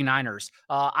the 49ers.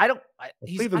 I don't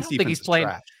think he's playing.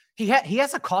 Trash. He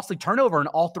has a costly turnover in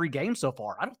all 3 games so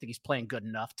far. I don't think he's playing good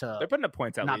enough to. They're putting up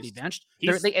points at not least. Be benched.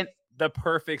 He's the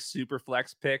perfect super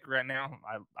flex pick right now.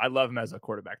 I love him as a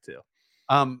quarterback too.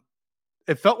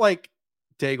 It felt like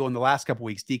Daigle in the last couple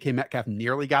weeks, DK Metcalf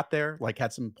nearly got there, like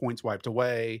had some points wiped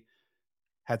away,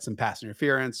 had some pass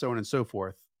interference, so on and so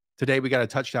forth. Today we got a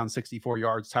touchdown, 64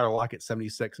 yards, Tyler Lockett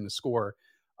 76 and a score.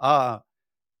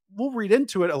 We'll read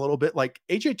into it a little bit. Like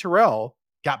AJ Terrell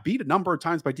got beat a number of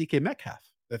times by DK Metcalf.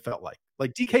 It felt like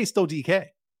DK is still DK.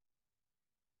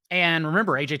 And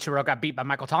remember, AJ Terrell got beat by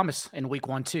Michael Thomas in week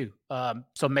 1 too.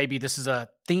 So maybe this is a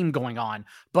theme going on,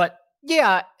 but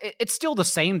yeah, it's still the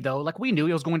same though. Like we knew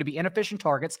he was going to be inefficient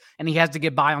targets and he has to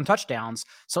get by on touchdowns.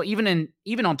 So even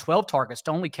on 12 targets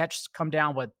to only come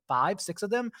down with 5, 6 of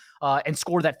them and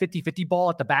score that 50-50 ball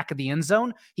at the back of the end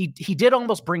zone. He did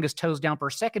almost bring his toes down for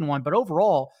a second one, but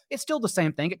overall it's still the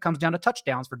same thing. It comes down to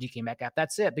touchdowns for DK Metcalf.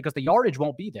 That's it, because the yardage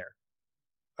won't be there.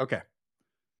 Okay.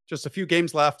 Just a few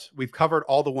games left. We've covered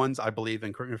all the ones I believe,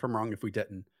 and correct me if I'm wrong if we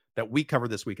didn't, that we covered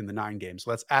this week in the 9 games. So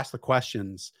let's ask the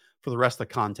questions for the rest of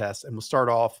the contest. And we'll start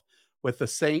off with the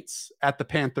Saints at the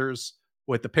Panthers,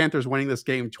 with the Panthers winning this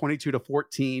game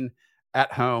 22-14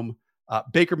 at home.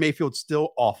 Baker Mayfield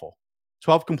still awful.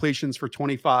 12 completions for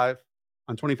 25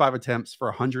 on 25 attempts for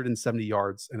 170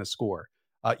 yards and a score.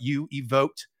 You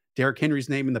evoked Derrick Henry's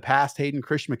name in the past. Hayden,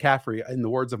 Christian McCaffrey, in the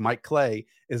words of Mike Clay,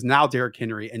 is now Derrick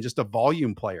Henry and just a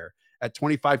volume player at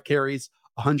 25 carries,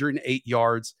 108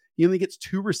 yards. He only gets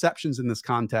 2 receptions in this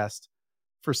contest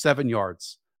for 7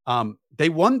 yards. They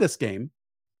won this game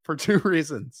for 2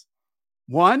 reasons.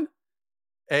 One,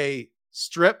 a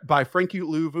strip by Frankie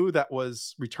Louvu that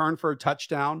was returned for a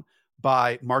touchdown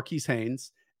by Marquise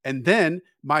Haynes. And then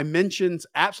my mentions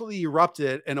absolutely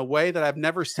erupted in a way that I've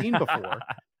never seen before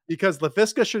because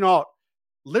Laviska Shenault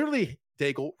literally,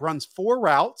 Daigle, runs 4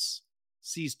 routes,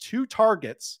 sees 2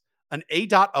 targets, an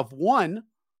ADOT of 1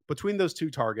 between those 2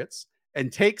 targets,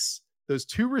 and takes those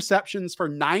 2 receptions for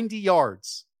 90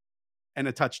 yards and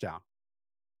a touchdown.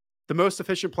 The most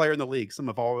efficient player in the league. Some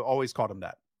have always called him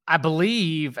that. I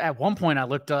believe at one point I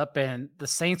looked up and the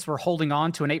Saints were holding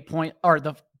on to an 8-point, or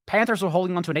the Panthers were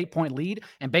holding on to an 8-point lead,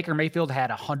 and Baker Mayfield had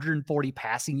 140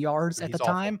 passing yards at the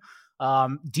time.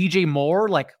 DJ Moore,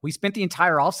 like we spent the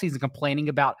entire offseason complaining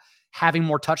about having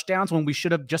more touchdowns when we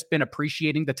should have just been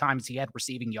appreciating the times he had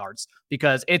receiving yards,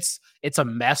 because it's a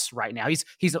mess right now.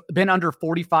 He's been under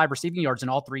 45 receiving yards in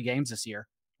all 3 games this year.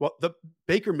 Well, the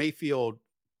Baker Mayfield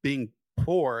being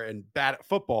poor and bad at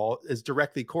football is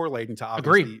directly correlating to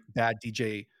obviously bad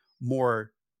DJ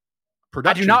Moore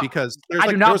production. I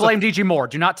do not blame DJ Moore.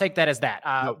 Do not take that as that.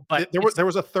 But there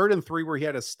was a 3rd and 3 where he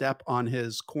had a step on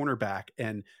his cornerback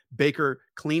and Baker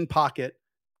clean pocket,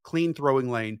 clean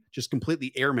throwing lane, just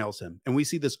completely airmails him. And we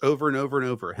see this over and over and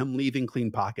over, him leaving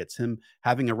clean pockets, him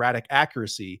having erratic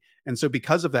accuracy. And so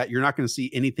because of that, you're not going to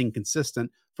see anything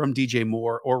consistent from DJ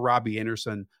Moore or Robbie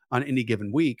Anderson on any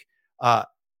given week.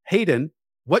 Hayden,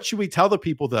 what should we tell the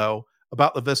people, though,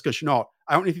 about Laviska Shenault?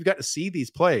 I don't know if you've got to see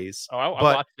these plays. Oh, I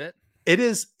watched it. It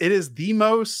is the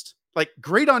most, like,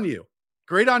 great on you.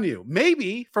 Great on you.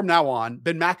 Maybe from now on,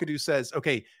 Ben McAdoo says,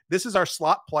 okay, this is our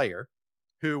slot player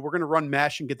who we're going to run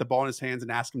mesh and get the ball in his hands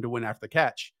and ask him to win after the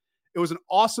catch. It was an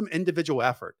awesome individual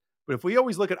effort. But if we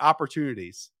always look at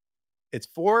opportunities, it's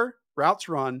 4 routes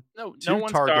run. No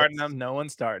one's starting them. No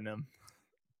one's starting them.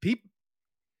 He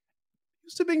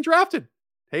was still being drafted,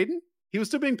 Hayden. He was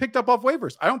still being picked up off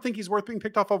waivers. I don't think he's worth being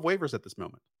picked off of waivers at this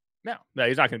moment. No,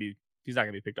 he's not going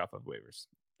to be picked off of waivers.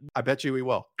 I bet you he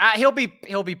will. He'll be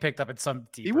picked up in some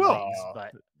deeper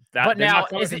leagues, but now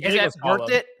is it worth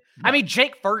it? No. I mean,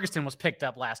 Jake Ferguson was picked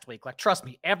up last week. Like, trust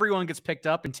me, everyone gets picked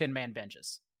up in 10-man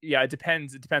benches. Yeah, it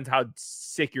depends. It depends how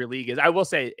sick your league is. I will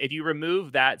say, if you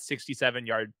remove that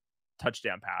 67-yard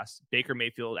touchdown pass, Baker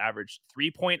Mayfield averaged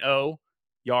 3.0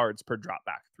 yards per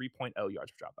dropback. 3.0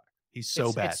 yards per dropback. He's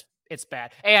so bad. It's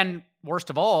bad. And worst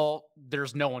of all,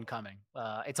 there's no one coming.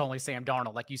 It's only Sam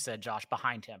Darnold, like you said, Josh,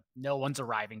 behind him. No one's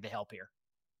arriving to help here.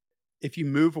 If you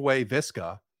move away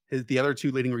Viska, the other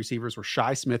 2 leading receivers were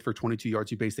Shi Smith for 22 yards,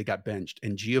 who basically got benched,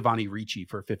 and Giovanni Ricci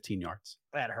for 15 yards.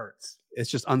 That hurts. It's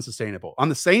just unsustainable. On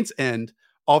the Saints end,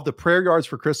 all of the prayer yards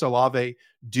for Chris Olave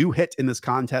do hit in this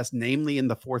contest, namely in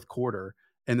the fourth quarter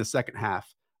in the second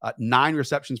half. 9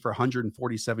 receptions for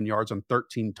 147 yards on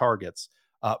 13 targets.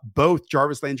 Both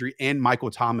Jarvis Landry and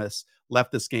Michael Thomas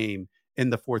left this game in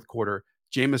the fourth quarter.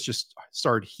 Jameis just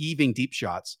started heaving deep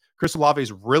shots. Chris Olave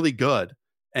is really good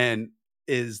and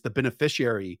is the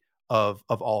beneficiary of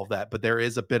all of that. But there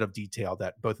is a bit of detail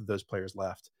that both of those players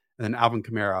left. And then Alvin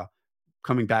Kamara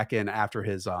coming back in after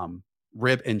his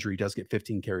rib injury does get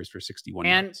 15 carries for 61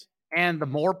 yards. And the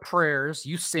more prayers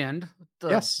you send,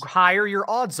 the higher your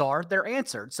odds are they're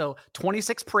answered. So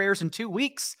 26 prayers in 2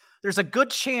 weeks, there's a good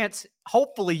chance,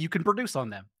 hopefully, you can produce on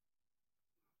them.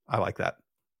 I like that.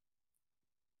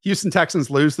 Houston Texans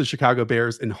lose the Chicago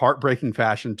Bears in heartbreaking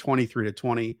fashion,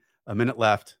 23-20. A minute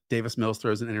left. Davis Mills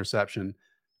throws an interception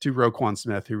to Roquan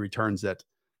Smith, who returns it.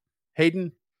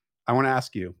 Hayden, I want to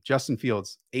ask you, Justin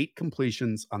Fields, 8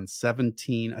 completions on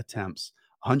 17 attempts,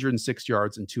 106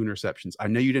 yards and 2 interceptions. I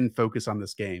know you didn't focus on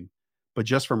this game, but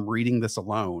just from reading this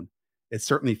alone, it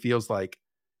certainly feels like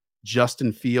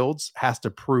Justin Fields has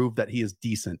to prove that he is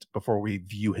decent before we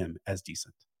view him as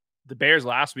decent. The Bears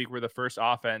last week were the first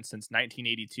offense since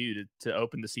 1982 to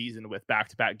open the season with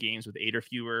back-to-back games with 8 or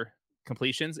fewer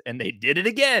completions, and they did it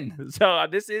again. So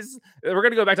we're going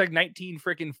to go back to like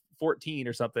 1914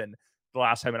 or something. The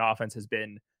last time an offense has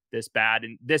been this bad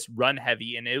and this run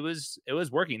heavy, and it was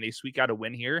working. They squeak out a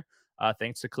win here,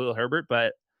 thanks to Khalil Herbert.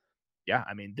 But yeah,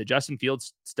 I mean, the Justin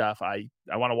Fields stuff, I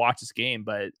want to watch this game,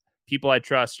 but people I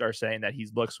trust are saying that he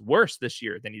looks worse this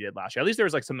year than he did last year. At least there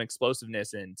was like some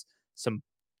explosiveness and some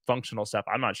functional stuff.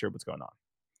 I'm not sure what's going on.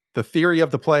 The theory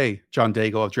of the play, John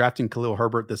Daigle, of drafting Khalil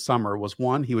Herbert this summer was,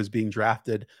 1, he was being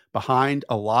drafted behind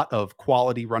a lot of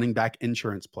quality running back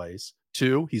insurance plays.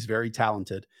 2, he's very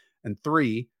talented. And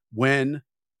 3, when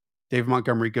David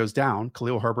Montgomery goes down,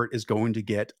 Khalil Herbert is going to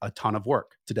get a ton of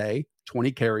work. Today,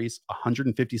 20 carries,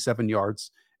 157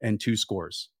 yards, and 2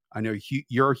 scores. I know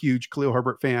you're a huge Khalil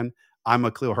Herbert fan. I'm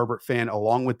a Khalil Herbert fan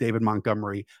along with David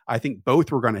Montgomery. I think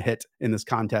both were going to hit in this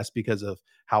contest because of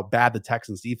how bad the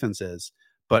Texans defense is.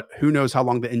 But who knows how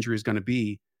long the injury is going to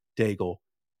be, Daigle.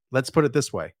 Let's put it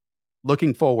this way.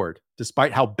 Looking forward,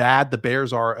 despite how bad the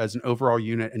Bears are as an overall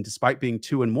unit and despite being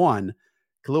 2-1,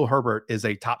 Khalil Herbert is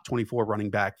a top 24 running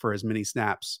back for as many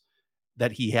snaps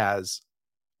that he has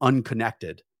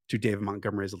unconnected to David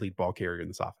Montgomery as a lead ball carrier in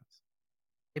this offense.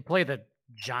 They play the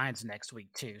Giants next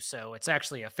week too, so it's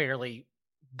actually a fairly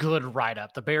good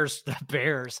write-up. The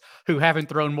Bears, who haven't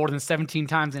thrown more than 17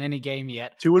 times in any game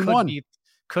yet, 2-1.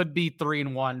 Could be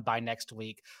 3-1 by next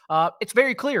week. It's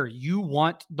very clear you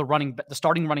want the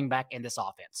starting running back in this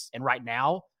offense, and right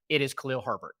now it is Khalil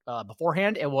Herbert.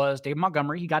 Beforehand, it was David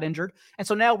Montgomery. He got injured, and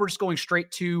so now we're just going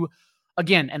straight to,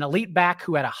 again, an elite back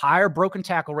who had a higher broken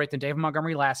tackle rate than David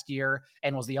Montgomery last year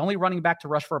and was the only running back to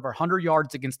rush for over 100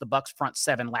 yards against the Bucs front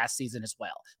 7 last season as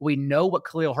well. We know what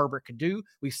Khalil Herbert could do.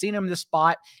 We've seen him in this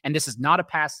spot, and this is not a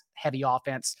pass-heavy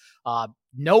offense.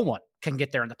 No one can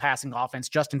get there in the passing offense,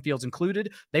 Justin Fields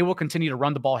included. They will continue to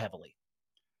run the ball heavily.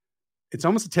 It's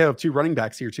almost a tale of 2 running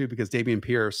backs here too, because Dameon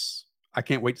Pierce, I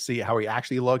can't wait to see how he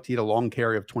actually looked. He had a long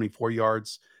carry of 24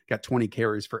 yards, got 20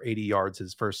 carries for 80 yards,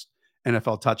 his first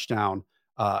NFL touchdown.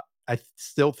 I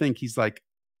still think he's like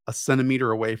a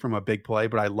centimeter away from a big play,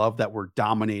 but I love that we're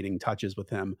dominating touches with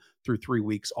him through 3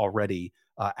 weeks already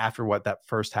after what that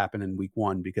first happened in week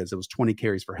 1, because it was 20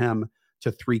 carries for him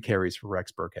to 3 carries for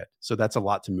Rex Burkhead. So that's a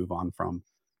lot to move on from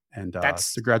and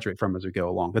That's to graduate from as we go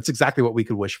along. That's exactly what we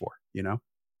could wish for, you know?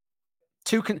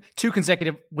 two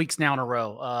consecutive weeks now in a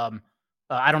row.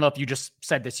 I don't know if you just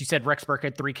said this. You said Rex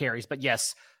Burkhead 3 carries, but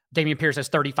yes, Dameon Pierce has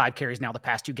 35 carries now the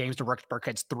past 2 games to Rex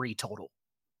Burkhead's 3 total.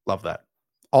 Love that.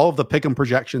 All of the pick'em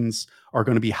projections are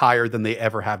going to be higher than they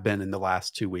ever have been in the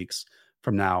last 2 weeks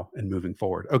from now and moving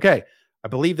forward. Okay. I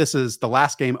believe this is the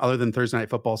last game other than Thursday Night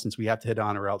Football, since we have to hit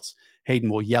on, or else Hayden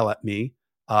will yell at me.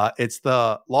 It's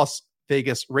the Las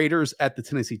Vegas Raiders at the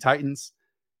Tennessee Titans.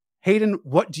 Hayden,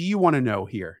 what do you want to know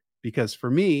here? Because for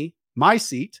me, my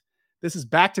seat, this is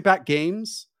back-to-back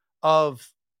games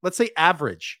of, let's say,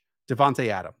 average Devontae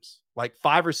Adams, like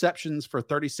 5 receptions for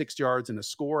 36 yards and a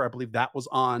score. I believe that was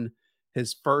on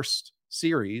his first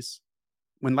series,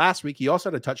 when last week he also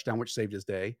had a touchdown, which saved his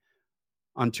day,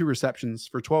 on 2 receptions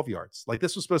for 12 yards. Like,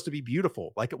 this was supposed to be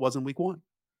beautiful, like it was in week 1.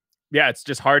 Yeah, it's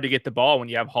just hard to get the ball when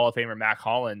you have Hall of Famer Mac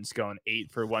Hollins going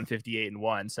 8 for 158 and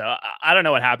 1. So I don't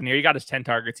know what happened here. He got his 10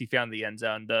 targets. He found the end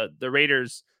zone. The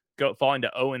Raiders falling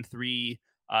to 0-3.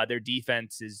 Their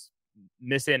defense is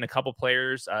missing a couple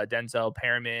players, Denzel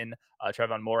Perriman,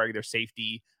 Trevon Moehrig, their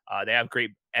safety. They have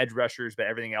great edge rushers, but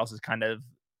everything else is kind of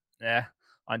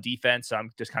on defense. So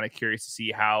I'm just kind of curious to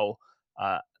see how.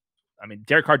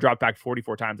 Derek Carr dropped back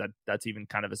 44 times. That's even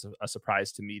kind of a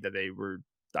surprise to me that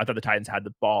I thought the Titans had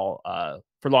the ball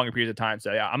for longer periods of time.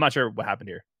 So yeah, I'm not sure what happened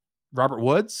here. Robert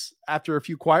Woods, after a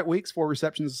few quiet weeks, 4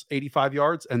 receptions, 85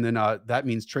 yards. And then that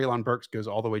means Treylon Burks goes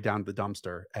all the way down to the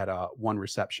dumpster at 1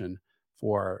 reception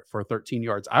for 13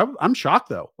 yards. I'm shocked,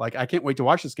 though. Like, I can't wait to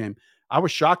watch this game. I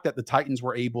was shocked that the Titans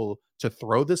were able to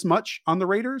throw this much on the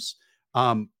Raiders.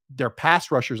 Their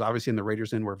pass rushers, obviously, in the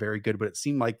Raiders end were very good, but it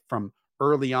seemed like from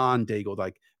early on, Daigle,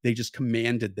 like they just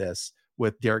commanded this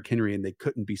with Derrick Henry and they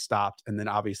couldn't be stopped. And then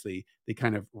obviously they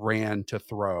kind of ran to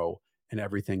throw and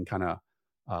everything kind of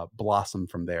blossomed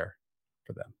from there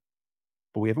for them.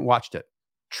 But we haven't watched it.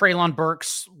 Treylon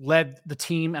Burks led the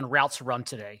team in routes run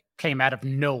today. Came out of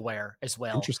nowhere as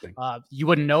well. Interesting. You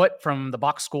wouldn't know it from the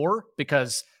box score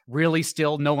because really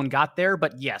still no one got there.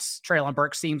 But yes, Treylon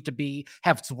Burks seems to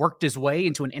have worked his way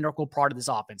into an integral part of this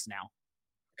offense now.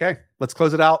 Okay, let's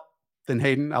close it out. Then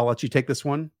Hayden, I'll let you take this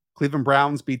one. Cleveland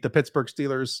Browns beat the Pittsburgh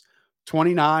Steelers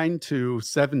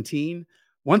 29-17.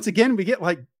 Once again, we get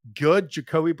like good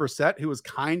Jacoby Brissett, who was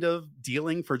kind of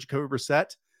dealing for Jacoby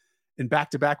Brissett in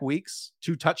back-to-back weeks.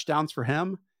 2 touchdowns for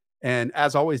him. And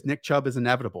as always, Nick Chubb is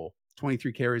inevitable.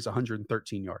 23 carries,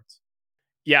 113 yards.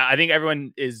 Yeah, I think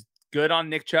everyone is good on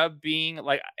Nick Chubb being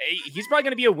like, he's probably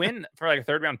going to be a win for like a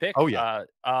 3rd-round pick. Oh, yeah.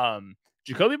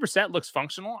 Jacoby Brissett looks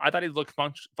functional. I thought he looked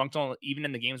functional even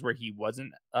in the games where he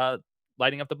wasn't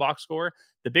lighting up the box score.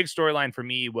 The big storyline for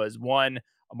me was, one,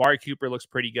 Amari Cooper looks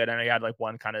pretty good. I know he had like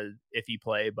one kind of iffy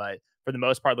play, but for the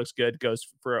most part looks good, goes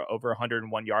for over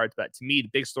 101 yards. But to me, the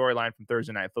big storyline from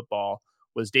Thursday Night Football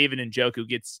was David Njoku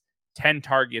gets 10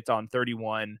 targets on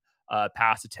 31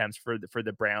 pass attempts for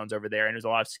the Browns over there. And there's a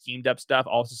lot of schemed up stuff,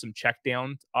 also some check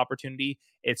down opportunity.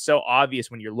 It's so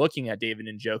obvious when you're looking at David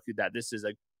Njoku that this is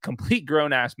a complete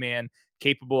grown ass man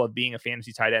capable of being a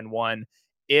fantasy tight end 1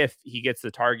 if he gets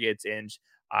the targets. And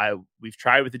we've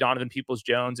tried with the Donovan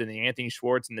Peoples-Jones and the Anthony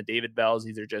Schwartz and the David Bells.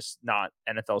 These are just not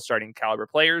NFL starting caliber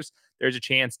players. There's a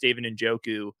chance David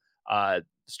Njoku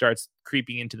starts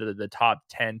creeping into the top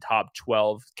 10, top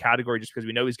 12 category just because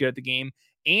we know he's good at the game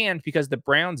and because the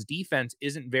Browns defense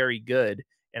isn't very good.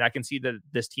 And I can see that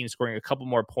this team scoring a couple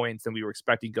more points than we were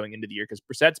expecting going into the year because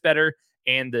Brissett's better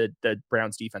and the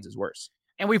Browns defense is worse.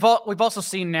 And we've also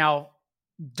seen now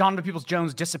Donovan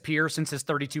Peoples-Jones disappear since his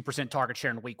 32% target share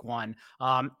in week 1.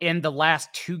 In the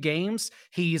last 2 games,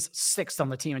 he's 6th on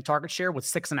the team in target share with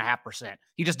 6.5%.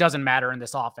 He just doesn't matter in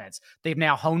this offense. They've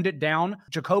now honed it down.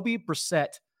 Jacoby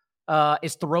Brissett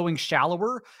is throwing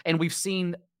shallower, and we've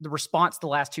seen the response the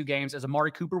last 2 games as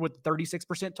Amari Cooper with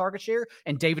 36% target share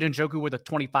and David Njoku with a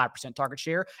 25% target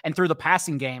share. And through the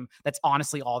passing game, that's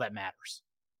honestly all that matters.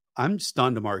 I'm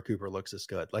stunned Amari Cooper looks this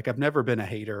good. Like, I've never been a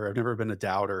hater. I've never been a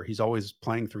doubter. He's always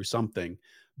playing through something.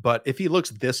 But if he looks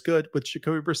this good with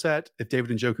Jacoby Brissett, if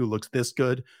David Njoku looks this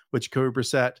good with Jacoby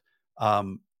Brissett,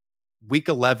 week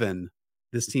 11,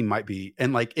 this team might be.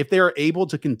 And like, if they're able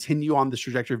to continue on this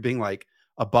trajectory of being like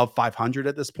above 500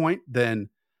 at this point, then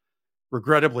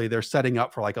regrettably, they're setting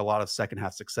up for like a lot of second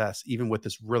half success, even with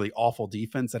this really awful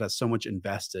defense that has so much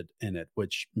invested in it,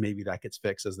 which maybe that gets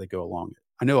fixed as they go along.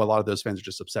 I know a lot of those fans are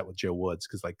just upset with Joe Woods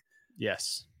because, like,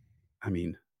 yes, I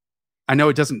mean, I know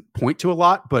it doesn't point to a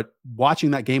lot, but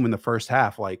watching that game in the first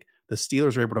half, like the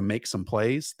Steelers are able to make some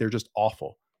plays. They're just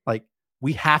awful. Like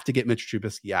we have to get Mitch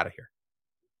Trubisky out of here.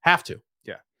 Have to.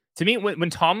 Yeah. To me, when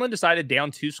Tomlin decided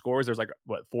down 2 scores, there's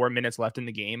 4 minutes left in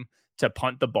the game to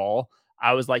punt the ball.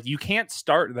 I was like, you can't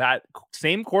start that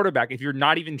same quarterback if you're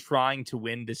not even trying to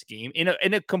win this game in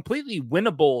a completely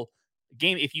winnable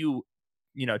game. If you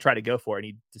try to go for it, and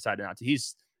he decided not to.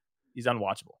 He's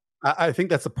unwatchable. I think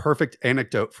that's a perfect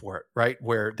anecdote for it, right?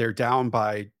 Where they're down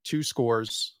by 2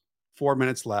 scores, 4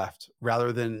 minutes left,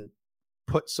 rather than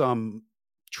put some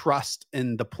trust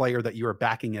in the player that you are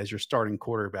backing as your starting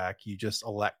quarterback. You just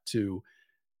elect to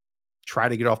try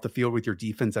to get off the field with your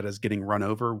defense that is getting run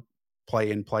over,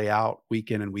 play in, play out, week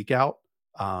in and week out.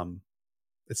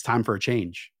 It's time for a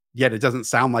change. Yet it doesn't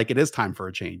sound like it is time for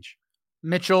a change.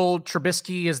 Mitchell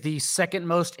Trubisky is the second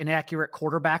most inaccurate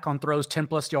quarterback on throws 10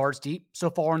 plus yards deep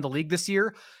so far in the league this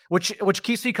year, which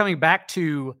keeps me coming back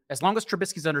to, as long as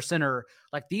Trubisky's under center,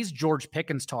 like these George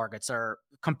Pickens targets are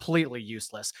completely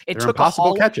useless. They're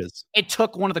impossible catches. It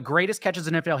took one of the greatest catches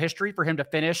in NFL history for him to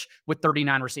finish with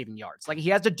 39 receiving yards. Like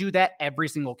he has to do that every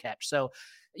single catch. So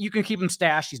you can keep him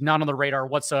stashed. He's not on the radar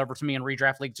whatsoever to me in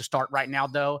redraft league to start right now,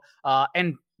 though.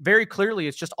 And very clearly,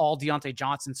 it's just all Deontay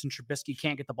Johnson since Trubisky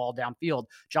can't get the ball downfield.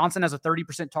 Johnson has a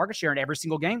 30% target share in every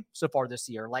single game so far this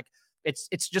year. Like it's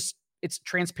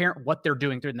transparent what they're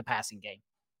doing through in the passing game.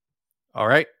 All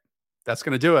right. That's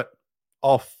going to do it.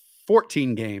 All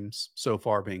 14 games so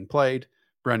far being played.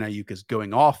 Brandon Aiyuk is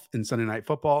going off in Sunday Night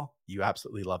Football. You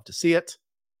absolutely love to see it.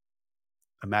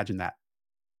 Imagine that.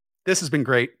 This has been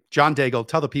great. John Daigle,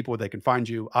 tell the people where they can find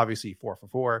you. Obviously,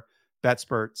 4for4,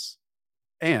 BetSperts,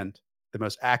 and the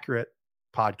most accurate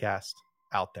podcast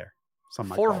out there.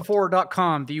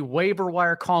 4for4.com, the waiver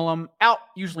wire column out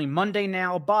usually Monday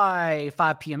now by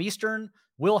 5 p.m. Eastern.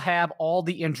 We'll have all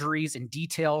the injuries and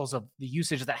details of the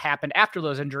usage that happened after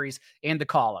those injuries in the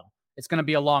column. It's going to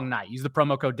be a long night. Use the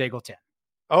promo code Daigle10.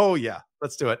 Oh, yeah.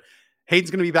 Let's do it.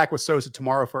 Hayden's going to be back with Sosa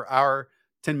tomorrow for our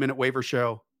 10-minute waiver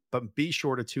show, but be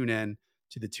sure to tune in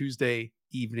to the Tuesday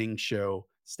evening show,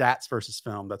 Stats versus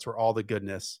Film. That's where all the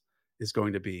goodness is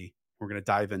going to be. We're going to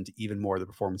dive into even more of the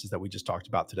performances that we just talked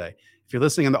about today. If you're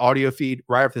listening on the audio feed,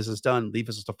 right after this is done, leave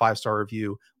us just a 5-star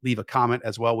review, leave a comment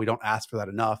as well. We don't ask for that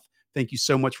enough. Thank you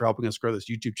so much for helping us grow this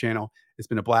YouTube channel. It's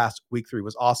been a blast. Week 3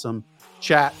 was awesome.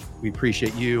 Chat, we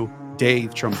appreciate you.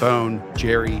 Dave, Trombone,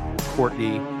 Jerry,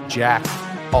 Courtney, Jack,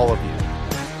 all of you.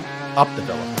 Up the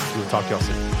Villa. We'll talk to y'all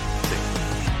soon.